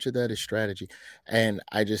much of that is strategy? And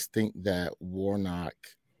I just think that Warnock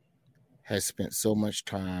has spent so much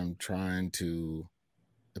time trying to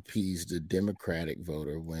appease the Democratic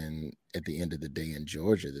voter when at the end of the day in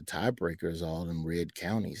Georgia, the tiebreaker is all them red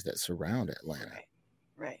counties that surround Atlanta.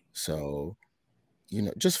 Right. So,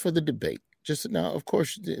 just for the debate. Just now, of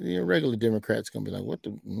course, the regular Democrats gonna be like, "What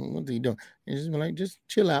are you doing?" And just be like, "Just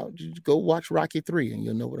chill out. Just go watch Rocky 3, and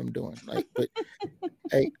you'll know what I'm doing." Like, but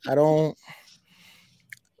hey, I don't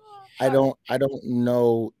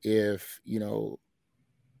know if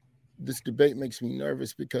this debate makes me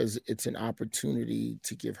nervous because it's an opportunity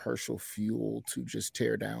to give Herschel fuel to just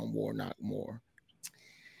tear down Warnock more.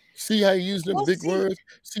 See how he used them big words?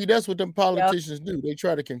 See, that's what them politicians do. They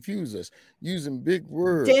try to confuse us using big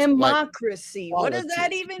words. Democracy. What does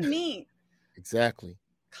that even mean? Exactly.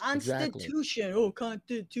 Constitution. Exactly. Oh,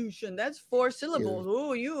 Constitution. That's 4 syllables. Yeah.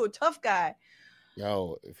 Oh, you a tough guy.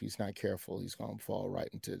 Yo, if he's not careful, he's gonna fall right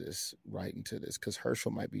into this. Because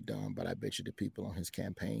Herschel might be dumb, but I bet you the people on his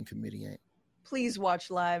campaign committee ain't. Please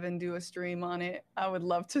watch live and do a stream on it. I would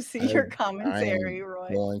love to see your commentary, Roy.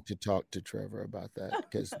 I'm going to talk to Trevor about that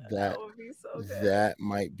because that would be so good. That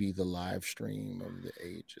might be the live stream of the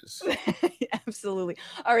ages. Absolutely.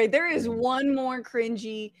 All right, there is one more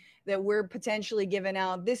cringy that we're potentially giving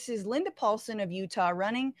out. This is Linda Paulson of Utah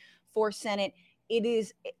running for Senate. It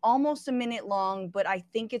is almost a minute long, but I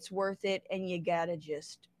think it's worth it, and you gotta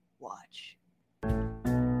just watch.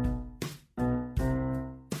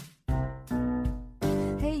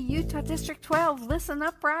 Utah District 12, listen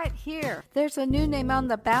up right here. There's a new name on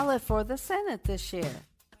the ballot for the Senate this year.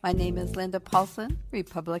 My name is Linda Paulson,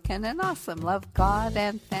 Republican and awesome. Love God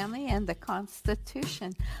and family and the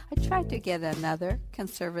Constitution. I tried to get another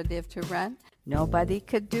conservative to run. Nobody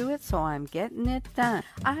could do it, so I'm getting it done.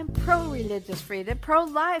 I'm pro-religious freedom,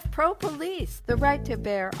 pro-life, pro-police, the right to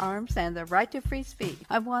bear arms and the right to free speech.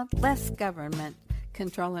 I want less government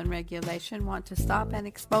control and regulation, want to stop and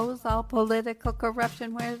expose all political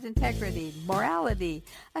corruption where there's integrity, morality,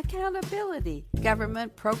 accountability.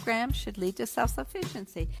 Government programs should lead to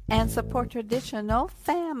self-sufficiency and support traditional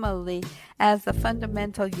family as the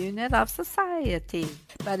fundamental unit of society.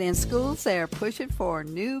 But in schools, they're pushing for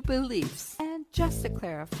new beliefs. And just to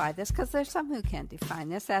clarify this, because there's some who can't define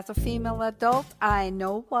this, as a female adult, I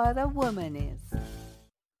know what a woman is.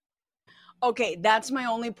 Okay, that's my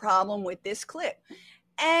only problem with this clip.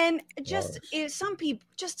 And just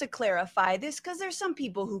to clarify this, because there's some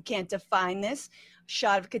people who can't define this.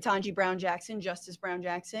 Shot of Ketanji Brown Jackson, Justice Brown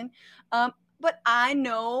Jackson. But I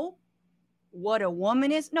know what a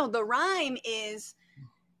woman is. No, the rhyme is,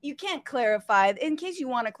 you can't clarify. In case you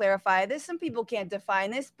want to clarify this, some people can't define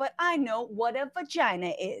this, but I know what a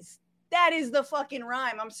vagina is. That is the fucking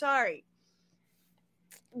rhyme. I'm sorry.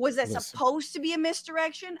 Was that supposed to be a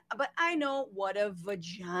misdirection? But I know what a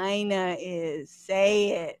vagina is.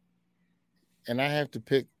 Say it. And I have to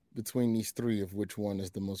pick between these three of which one is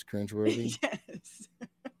the most cringeworthy. Yes.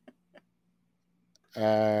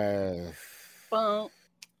 Bum.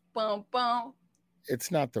 It's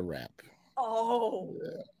not the rap. Oh.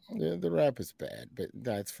 Yeah, the rap is bad, but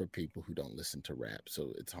that's for people who don't listen to rap,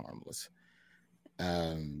 so it's harmless.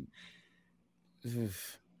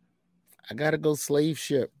 I gotta go slave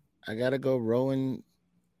ship. I gotta go Rowan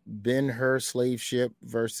Ben-Hur slave ship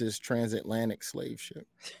versus transatlantic slave ship.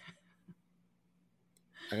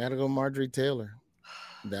 I gotta go Marjorie Taylor.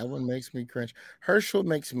 That one makes me cringe. Herschel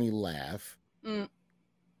makes me laugh,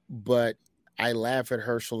 but I laugh at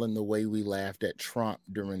Herschel in the way we laughed at Trump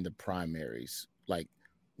during the primaries, like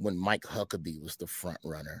when Mike Huckabee was the front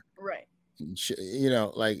runner. Right. You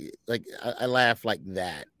know, I laugh like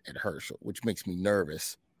that at Herschel, which makes me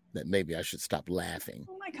nervous that maybe I should stop laughing.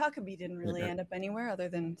 Well, Mike Huckabee didn't really end up anywhere other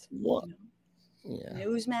than Yeah.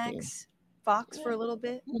 Newsmax, Fox for a little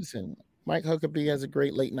bit. Listen, Mike Huckabee has a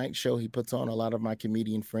great late night show. He puts on a lot of my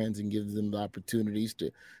comedian friends and gives them the opportunities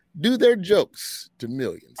to do their jokes to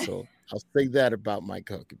millions. So I'll say that about Mike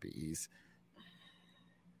Huckabee. He's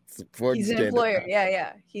an employer.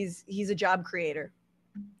 Yeah. He's a job creator.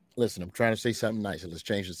 Listen, I'm trying to say something nice. So let's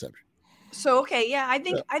change the subject. So okay, yeah, I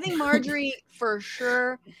think Marjorie for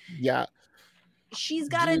sure. Yeah. She's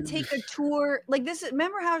got to take a tour like this.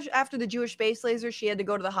 Remember how after the Jewish space laser, she had to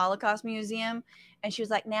go to the Holocaust Museum, and she was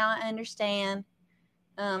like, "Now I understand.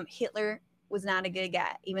 Hitler was not a good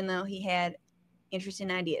guy, even though he had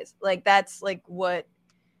interesting ideas." Like that's like what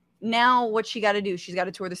she got to do. She's got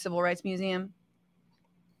to tour the Civil Rights Museum.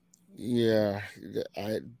 Yeah,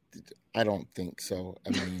 I don't think so. I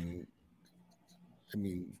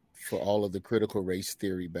mean, for all of the critical race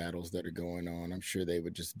theory battles that are going on, I'm sure they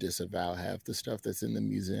would just disavow half the stuff that's in the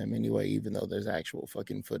museum anyway, even though there's actual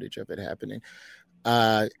fucking footage of it happening.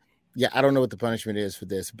 Yeah, I don't know what the punishment is for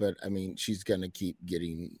this, but I mean, she's gonna keep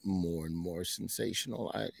getting more and more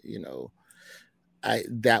sensational.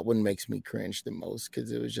 That one makes me cringe the most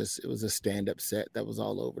because it was a stand-up set that was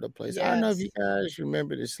all over the place. Yes. I don't know if you guys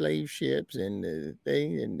remember the slave ships and the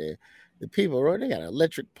thing and the people, they got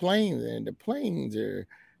electric planes and the planes are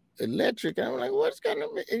electric. I'm like,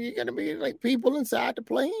 are you gonna be like people inside the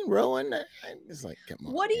plane rowing? It's like, come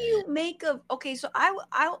on. What do you make of? Okay, so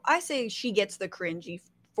I say she gets the cringy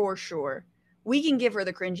for sure. We can give her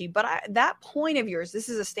the cringy, but that point of yours, this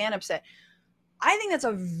is a stand-up set. I think that's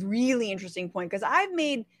a really interesting point because I've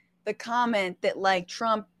made the comment that like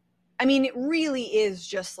Trump, I mean, it really is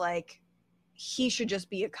just like he should just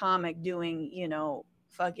be a comic doing,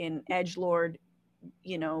 fucking edgelord,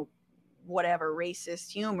 whatever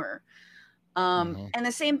racist humor. And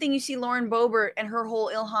the same thing you see Lauren Boebert and her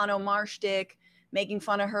whole Ilhan Omar shtick making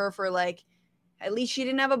fun of her for like, at least she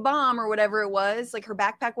didn't have a bomb or whatever it was. Like her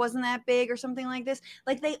backpack wasn't that big or something like this.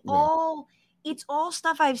 Like it's all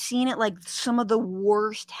stuff I've seen at like some of the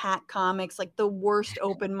worst hat comics, like the worst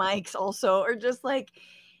open mics also, or just like,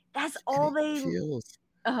 that's all they kills.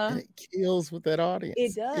 And it kills with that audience.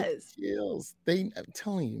 It does. It kills. I'm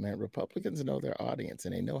telling you, man, Republicans know their audience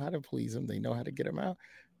and they know how to please them. They know how to get them out.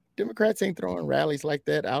 Democrats ain't throwing rallies like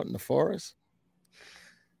that out in the forest.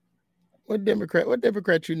 What Democrat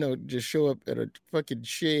just show up at a fucking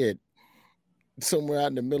shed somewhere out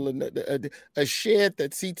in the middle of a shed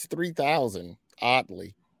that seats 3,000,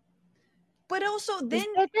 oddly. But also then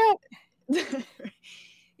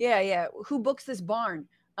yeah. Who books this barn?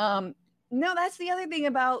 No, that's the other thing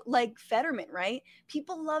about like Fetterman, right?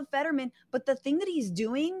 People love Fetterman, but the thing that he's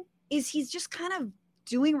doing is he's just kind of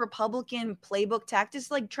doing Republican playbook tactics,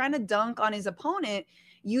 like trying to dunk on his opponent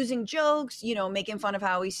using jokes, making fun of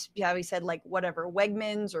how he said like whatever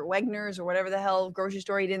Wegmans or Wegners or whatever the hell grocery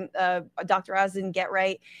store he didn't Dr. Oz didn't get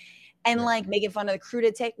right, and like making fun of the crew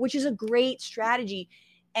to take, which is a great strategy.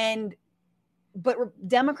 But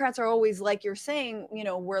Democrats are always like you're saying,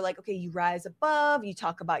 we're like, okay, you rise above, you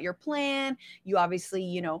talk about your plan, you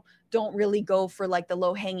obviously don't really go for like the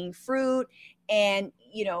low hanging fruit, and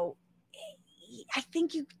I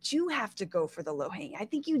think you do have to go for the low hanging. I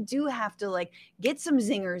think you do have to like get some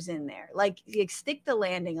zingers in there, like stick the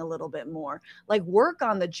landing a little bit more, like work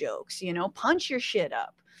on the jokes, punch your shit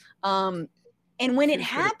up. And when it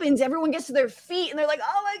happens, everyone gets to their feet and they're like,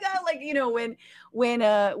 oh my God, like,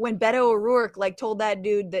 when Beto O'Rourke like told that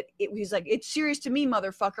dude that he's like, it's serious to me,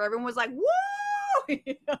 motherfucker. Everyone was like,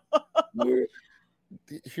 whoa.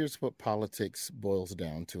 Here's what politics boils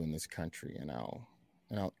down to in this country. And I'll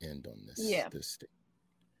end on this. Yeah. This state.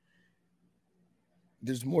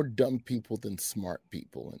 There's more dumb people than smart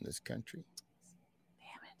people in this country.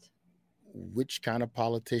 Damn it. Which kind of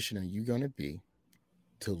politician are you going to be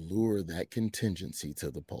to lure that contingency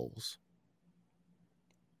to the polls?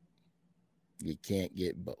 You can't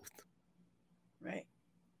get both. Right.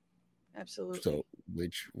 Absolutely. So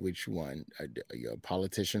which one? Are you a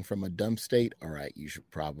politician from a dumb state? All right, you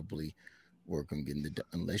should probably work on getting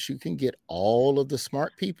unless you can get all of the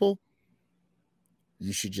smart people,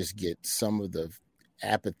 you should just get some of the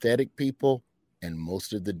apathetic people and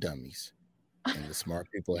most of the dummies. And the smart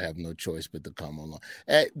people have no choice but to come along.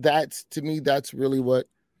 To me, that's really what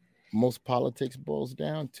most politics boils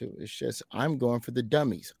down to. It's just, I'm going for the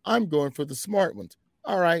dummies. I'm going for the smart ones.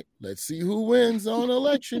 All right, let's see who wins on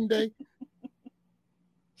election day.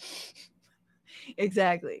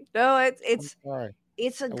 Exactly. No, it's Sorry.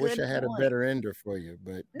 it's a I good wish I had point. a better ender for you,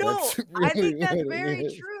 but No, that's I really think that's what it very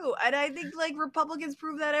is. true. And I think like Republicans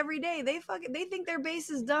prove that every day. They think their base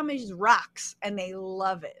is dumb as rocks and they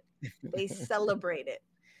love it. They celebrate it.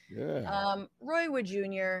 Yeah. Roy Wood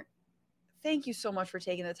Jr., thank you so much for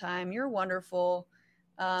taking the time. You're wonderful.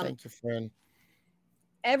 Thank you, friend.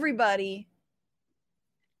 Everybody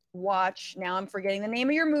watch. Now I'm forgetting the name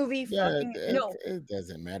of your movie. Yeah, Fucking no. it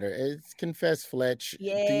doesn't matter. It's Confess Fletch,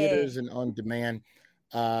 Yeah. theaters and on demand.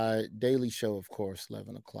 Daily show, of course,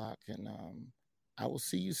 11 o'clock. And I will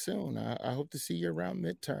see you soon. I hope to see you around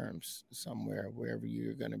midterms somewhere, wherever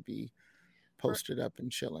you're going to be posted up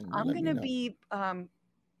and chilling. You I'm let me gonna know. be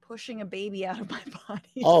pushing a baby out of my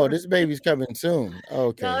body. Oh, this baby's coming soon.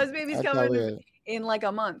 Okay. No, this baby's I thought coming in like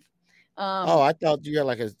a month. I thought you had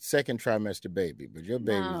like a second trimester baby, but your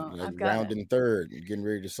baby's No, like I've got it. rounding third and getting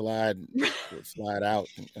ready to slide out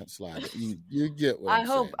and slide. You get what I'm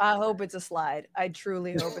saying. I hope it's a slide. I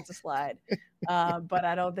truly hope it's a slide. But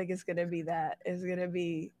I don't think it's gonna be that. It's gonna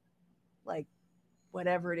be like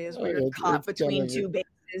whatever it is where you're caught between two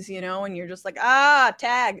bases, you know, and you're just like,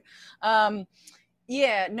 tag.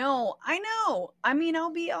 Yeah, no, I know. I mean,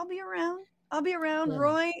 I'll be around. I'll be around,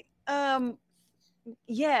 Roy.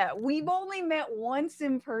 Yeah, we've only met once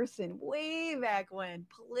in person, way back when,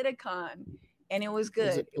 Politicon, and it was good.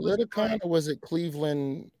 Was it Politicon or was it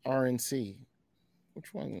Cleveland RNC?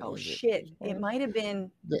 Which one? Oh was shit! It might have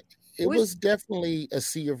been. It was definitely a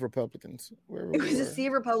sea of Republicans. It was a sea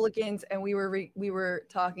of Republicans, and we were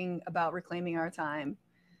talking about reclaiming our time.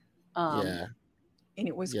 Yeah, and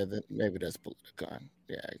it was maybe that's Politicon.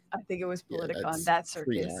 Yeah, I think it was Politicon. That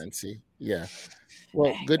circus. RNC. Yeah.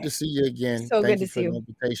 Well, good to see you again. So Thank good you to for see the you.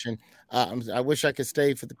 invitation. I wish I could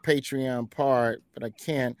stay for the Patreon part, but I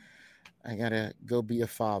can't. I gotta go be a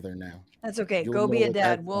father now. That's okay. Go be a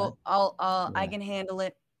dad. I can handle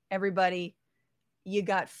it. Everybody, you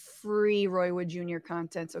got free Roy Wood Jr.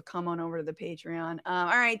 content, so come on over to the Patreon. All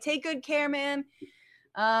right, take good care, man.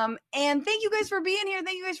 And thank you guys for being here.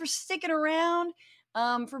 Thank you guys for sticking around.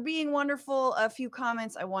 For being wonderful. A few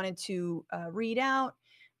comments I wanted to read out.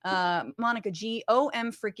 Monica G,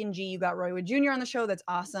 OM freaking G, you got Roy Wood Jr. on the show. That's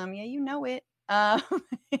awesome. Yeah, you know it.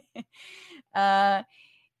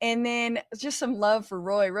 And then just some love for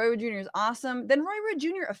Roy. Roy Wood Jr. is awesome. Then Roy Wood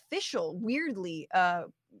Jr. official, weirdly,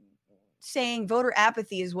 saying voter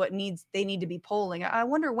apathy is what they need to be polling. I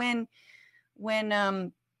wonder when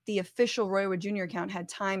the official Roy Wood Jr. account had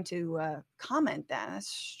time to comment that. That's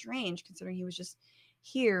strange considering he was just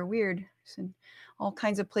here. Weird. In all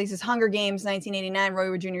kinds of places. Hunger Games 1989. Roy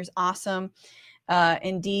Wood Jr. is awesome.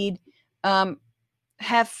 Indeed.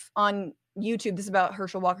 Hef on YouTube. This is about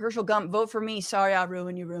Herschel Walker. Herschel Gump, vote for me. Sorry, I'll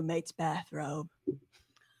ruin your roommate's bathrobe.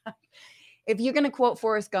 If you're going to quote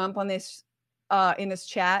Forrest Gump on this in this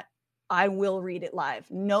chat, I will read it live.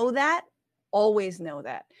 Know that. Always know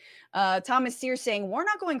that. Thomas Sears saying, we're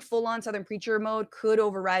not going full-on Southern Preacher mode could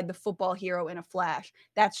override the football hero in a flash.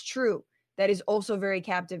 That's true. That is also very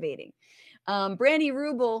captivating. Brandy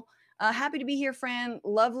Rubel, happy to be here, Fran.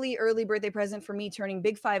 Lovely early birthday present for me, turning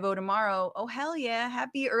big 5-0 tomorrow. Oh, hell yeah.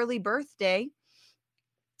 Happy early birthday.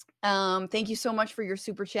 Thank you so much for your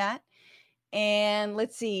super chat. And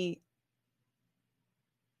let's see.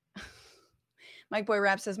 Mike Boy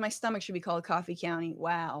Rap says, my stomach should be called Coffee County.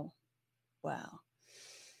 Wow.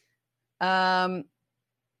 Hal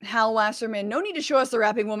Wasserman, no need to show us the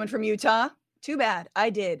rapping woman from Utah. Too bad. I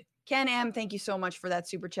did. Ken M, thank you so much for that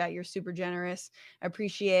super chat. You're super generous. I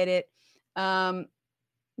appreciate it.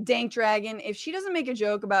 Dank Dragon, if she doesn't make a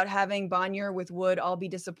joke about having Bonier with Wood, I'll be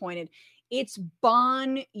disappointed. It's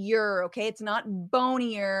Bonier, okay? It's not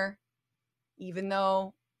Bonier, even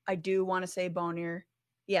though I do want to say Bonier.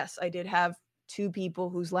 Yes, I did have two people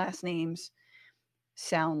whose last names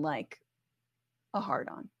sound like a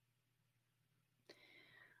hard-on.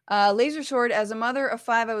 Laser Sword, as a mother of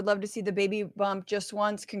 5, I would love to see the baby bump just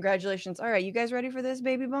once. Congratulations. All right, you guys ready for this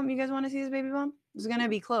baby bump? You guys want to see this baby bump? It's going to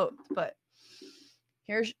be close, but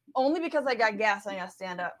here's only because I got gas. I got to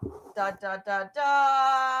stand up. Da, da, da,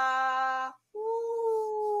 da.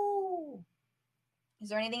 Woo. Is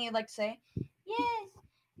there anything you'd like to say? Yes,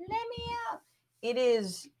 let me out. It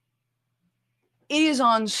is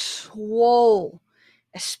on swole,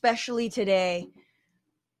 especially today.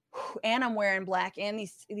 And I'm wearing black, and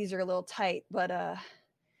these are a little tight, but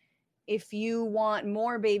if you want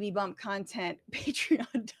more baby bump content,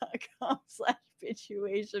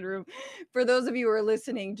 patreon.com/Bitchuation Room. For those of you who are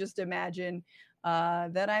listening, just imagine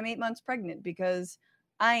that I'm 8 months pregnant, because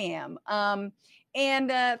I am. And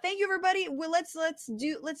thank you, everybody. Well, let's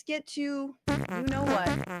get to You know what?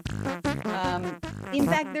 In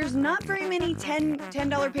fact, there's not very many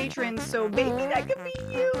 $10 patrons, so maybe that could be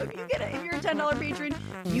you. If you're a $10 patron,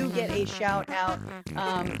 you get a shout out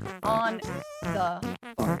on the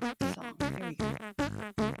fart song. Here we go.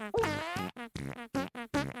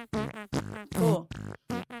 Cool.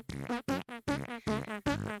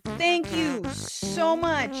 Thank you so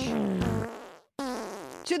much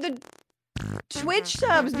to the Twitch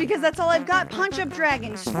subs, because that's all I've got. Punch Up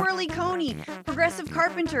Dragon, Swirly Coney, Progressive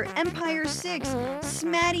Carpenter, Empire 6,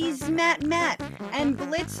 Smatty's Matt, and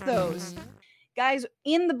Blitz those. Guys,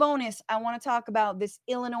 in the bonus, I want to talk about this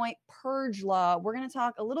Illinois purge law. We're going to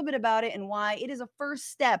talk a little bit about it and why it is a first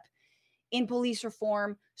step in police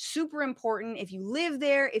reform. Super important. If you live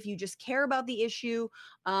there, if you just care about the issue,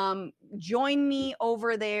 join me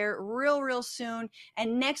over there real soon.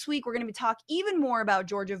 And next week, we're going to be talking even more about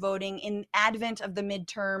Georgia voting in advent of the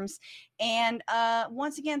midterms. And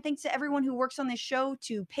once again, thanks to everyone who works on this show,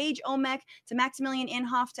 to Paige Omek, to Maximilian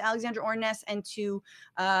Inhofe, to Alexandra Orness, and to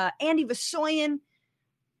Andy Vasoyan.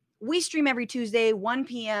 We stream every Tuesday, 1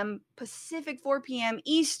 p.m. Pacific, 4 p.m.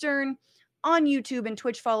 Eastern, on YouTube and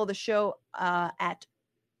Twitch. Follow the show at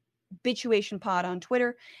Bituation Pod on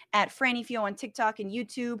Twitter, at Franny Fio on TikTok and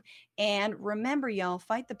YouTube. And remember, y'all,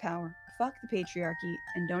 fight the power, fuck the patriarchy,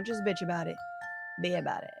 and don't just bitch about it, be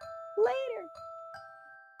about it.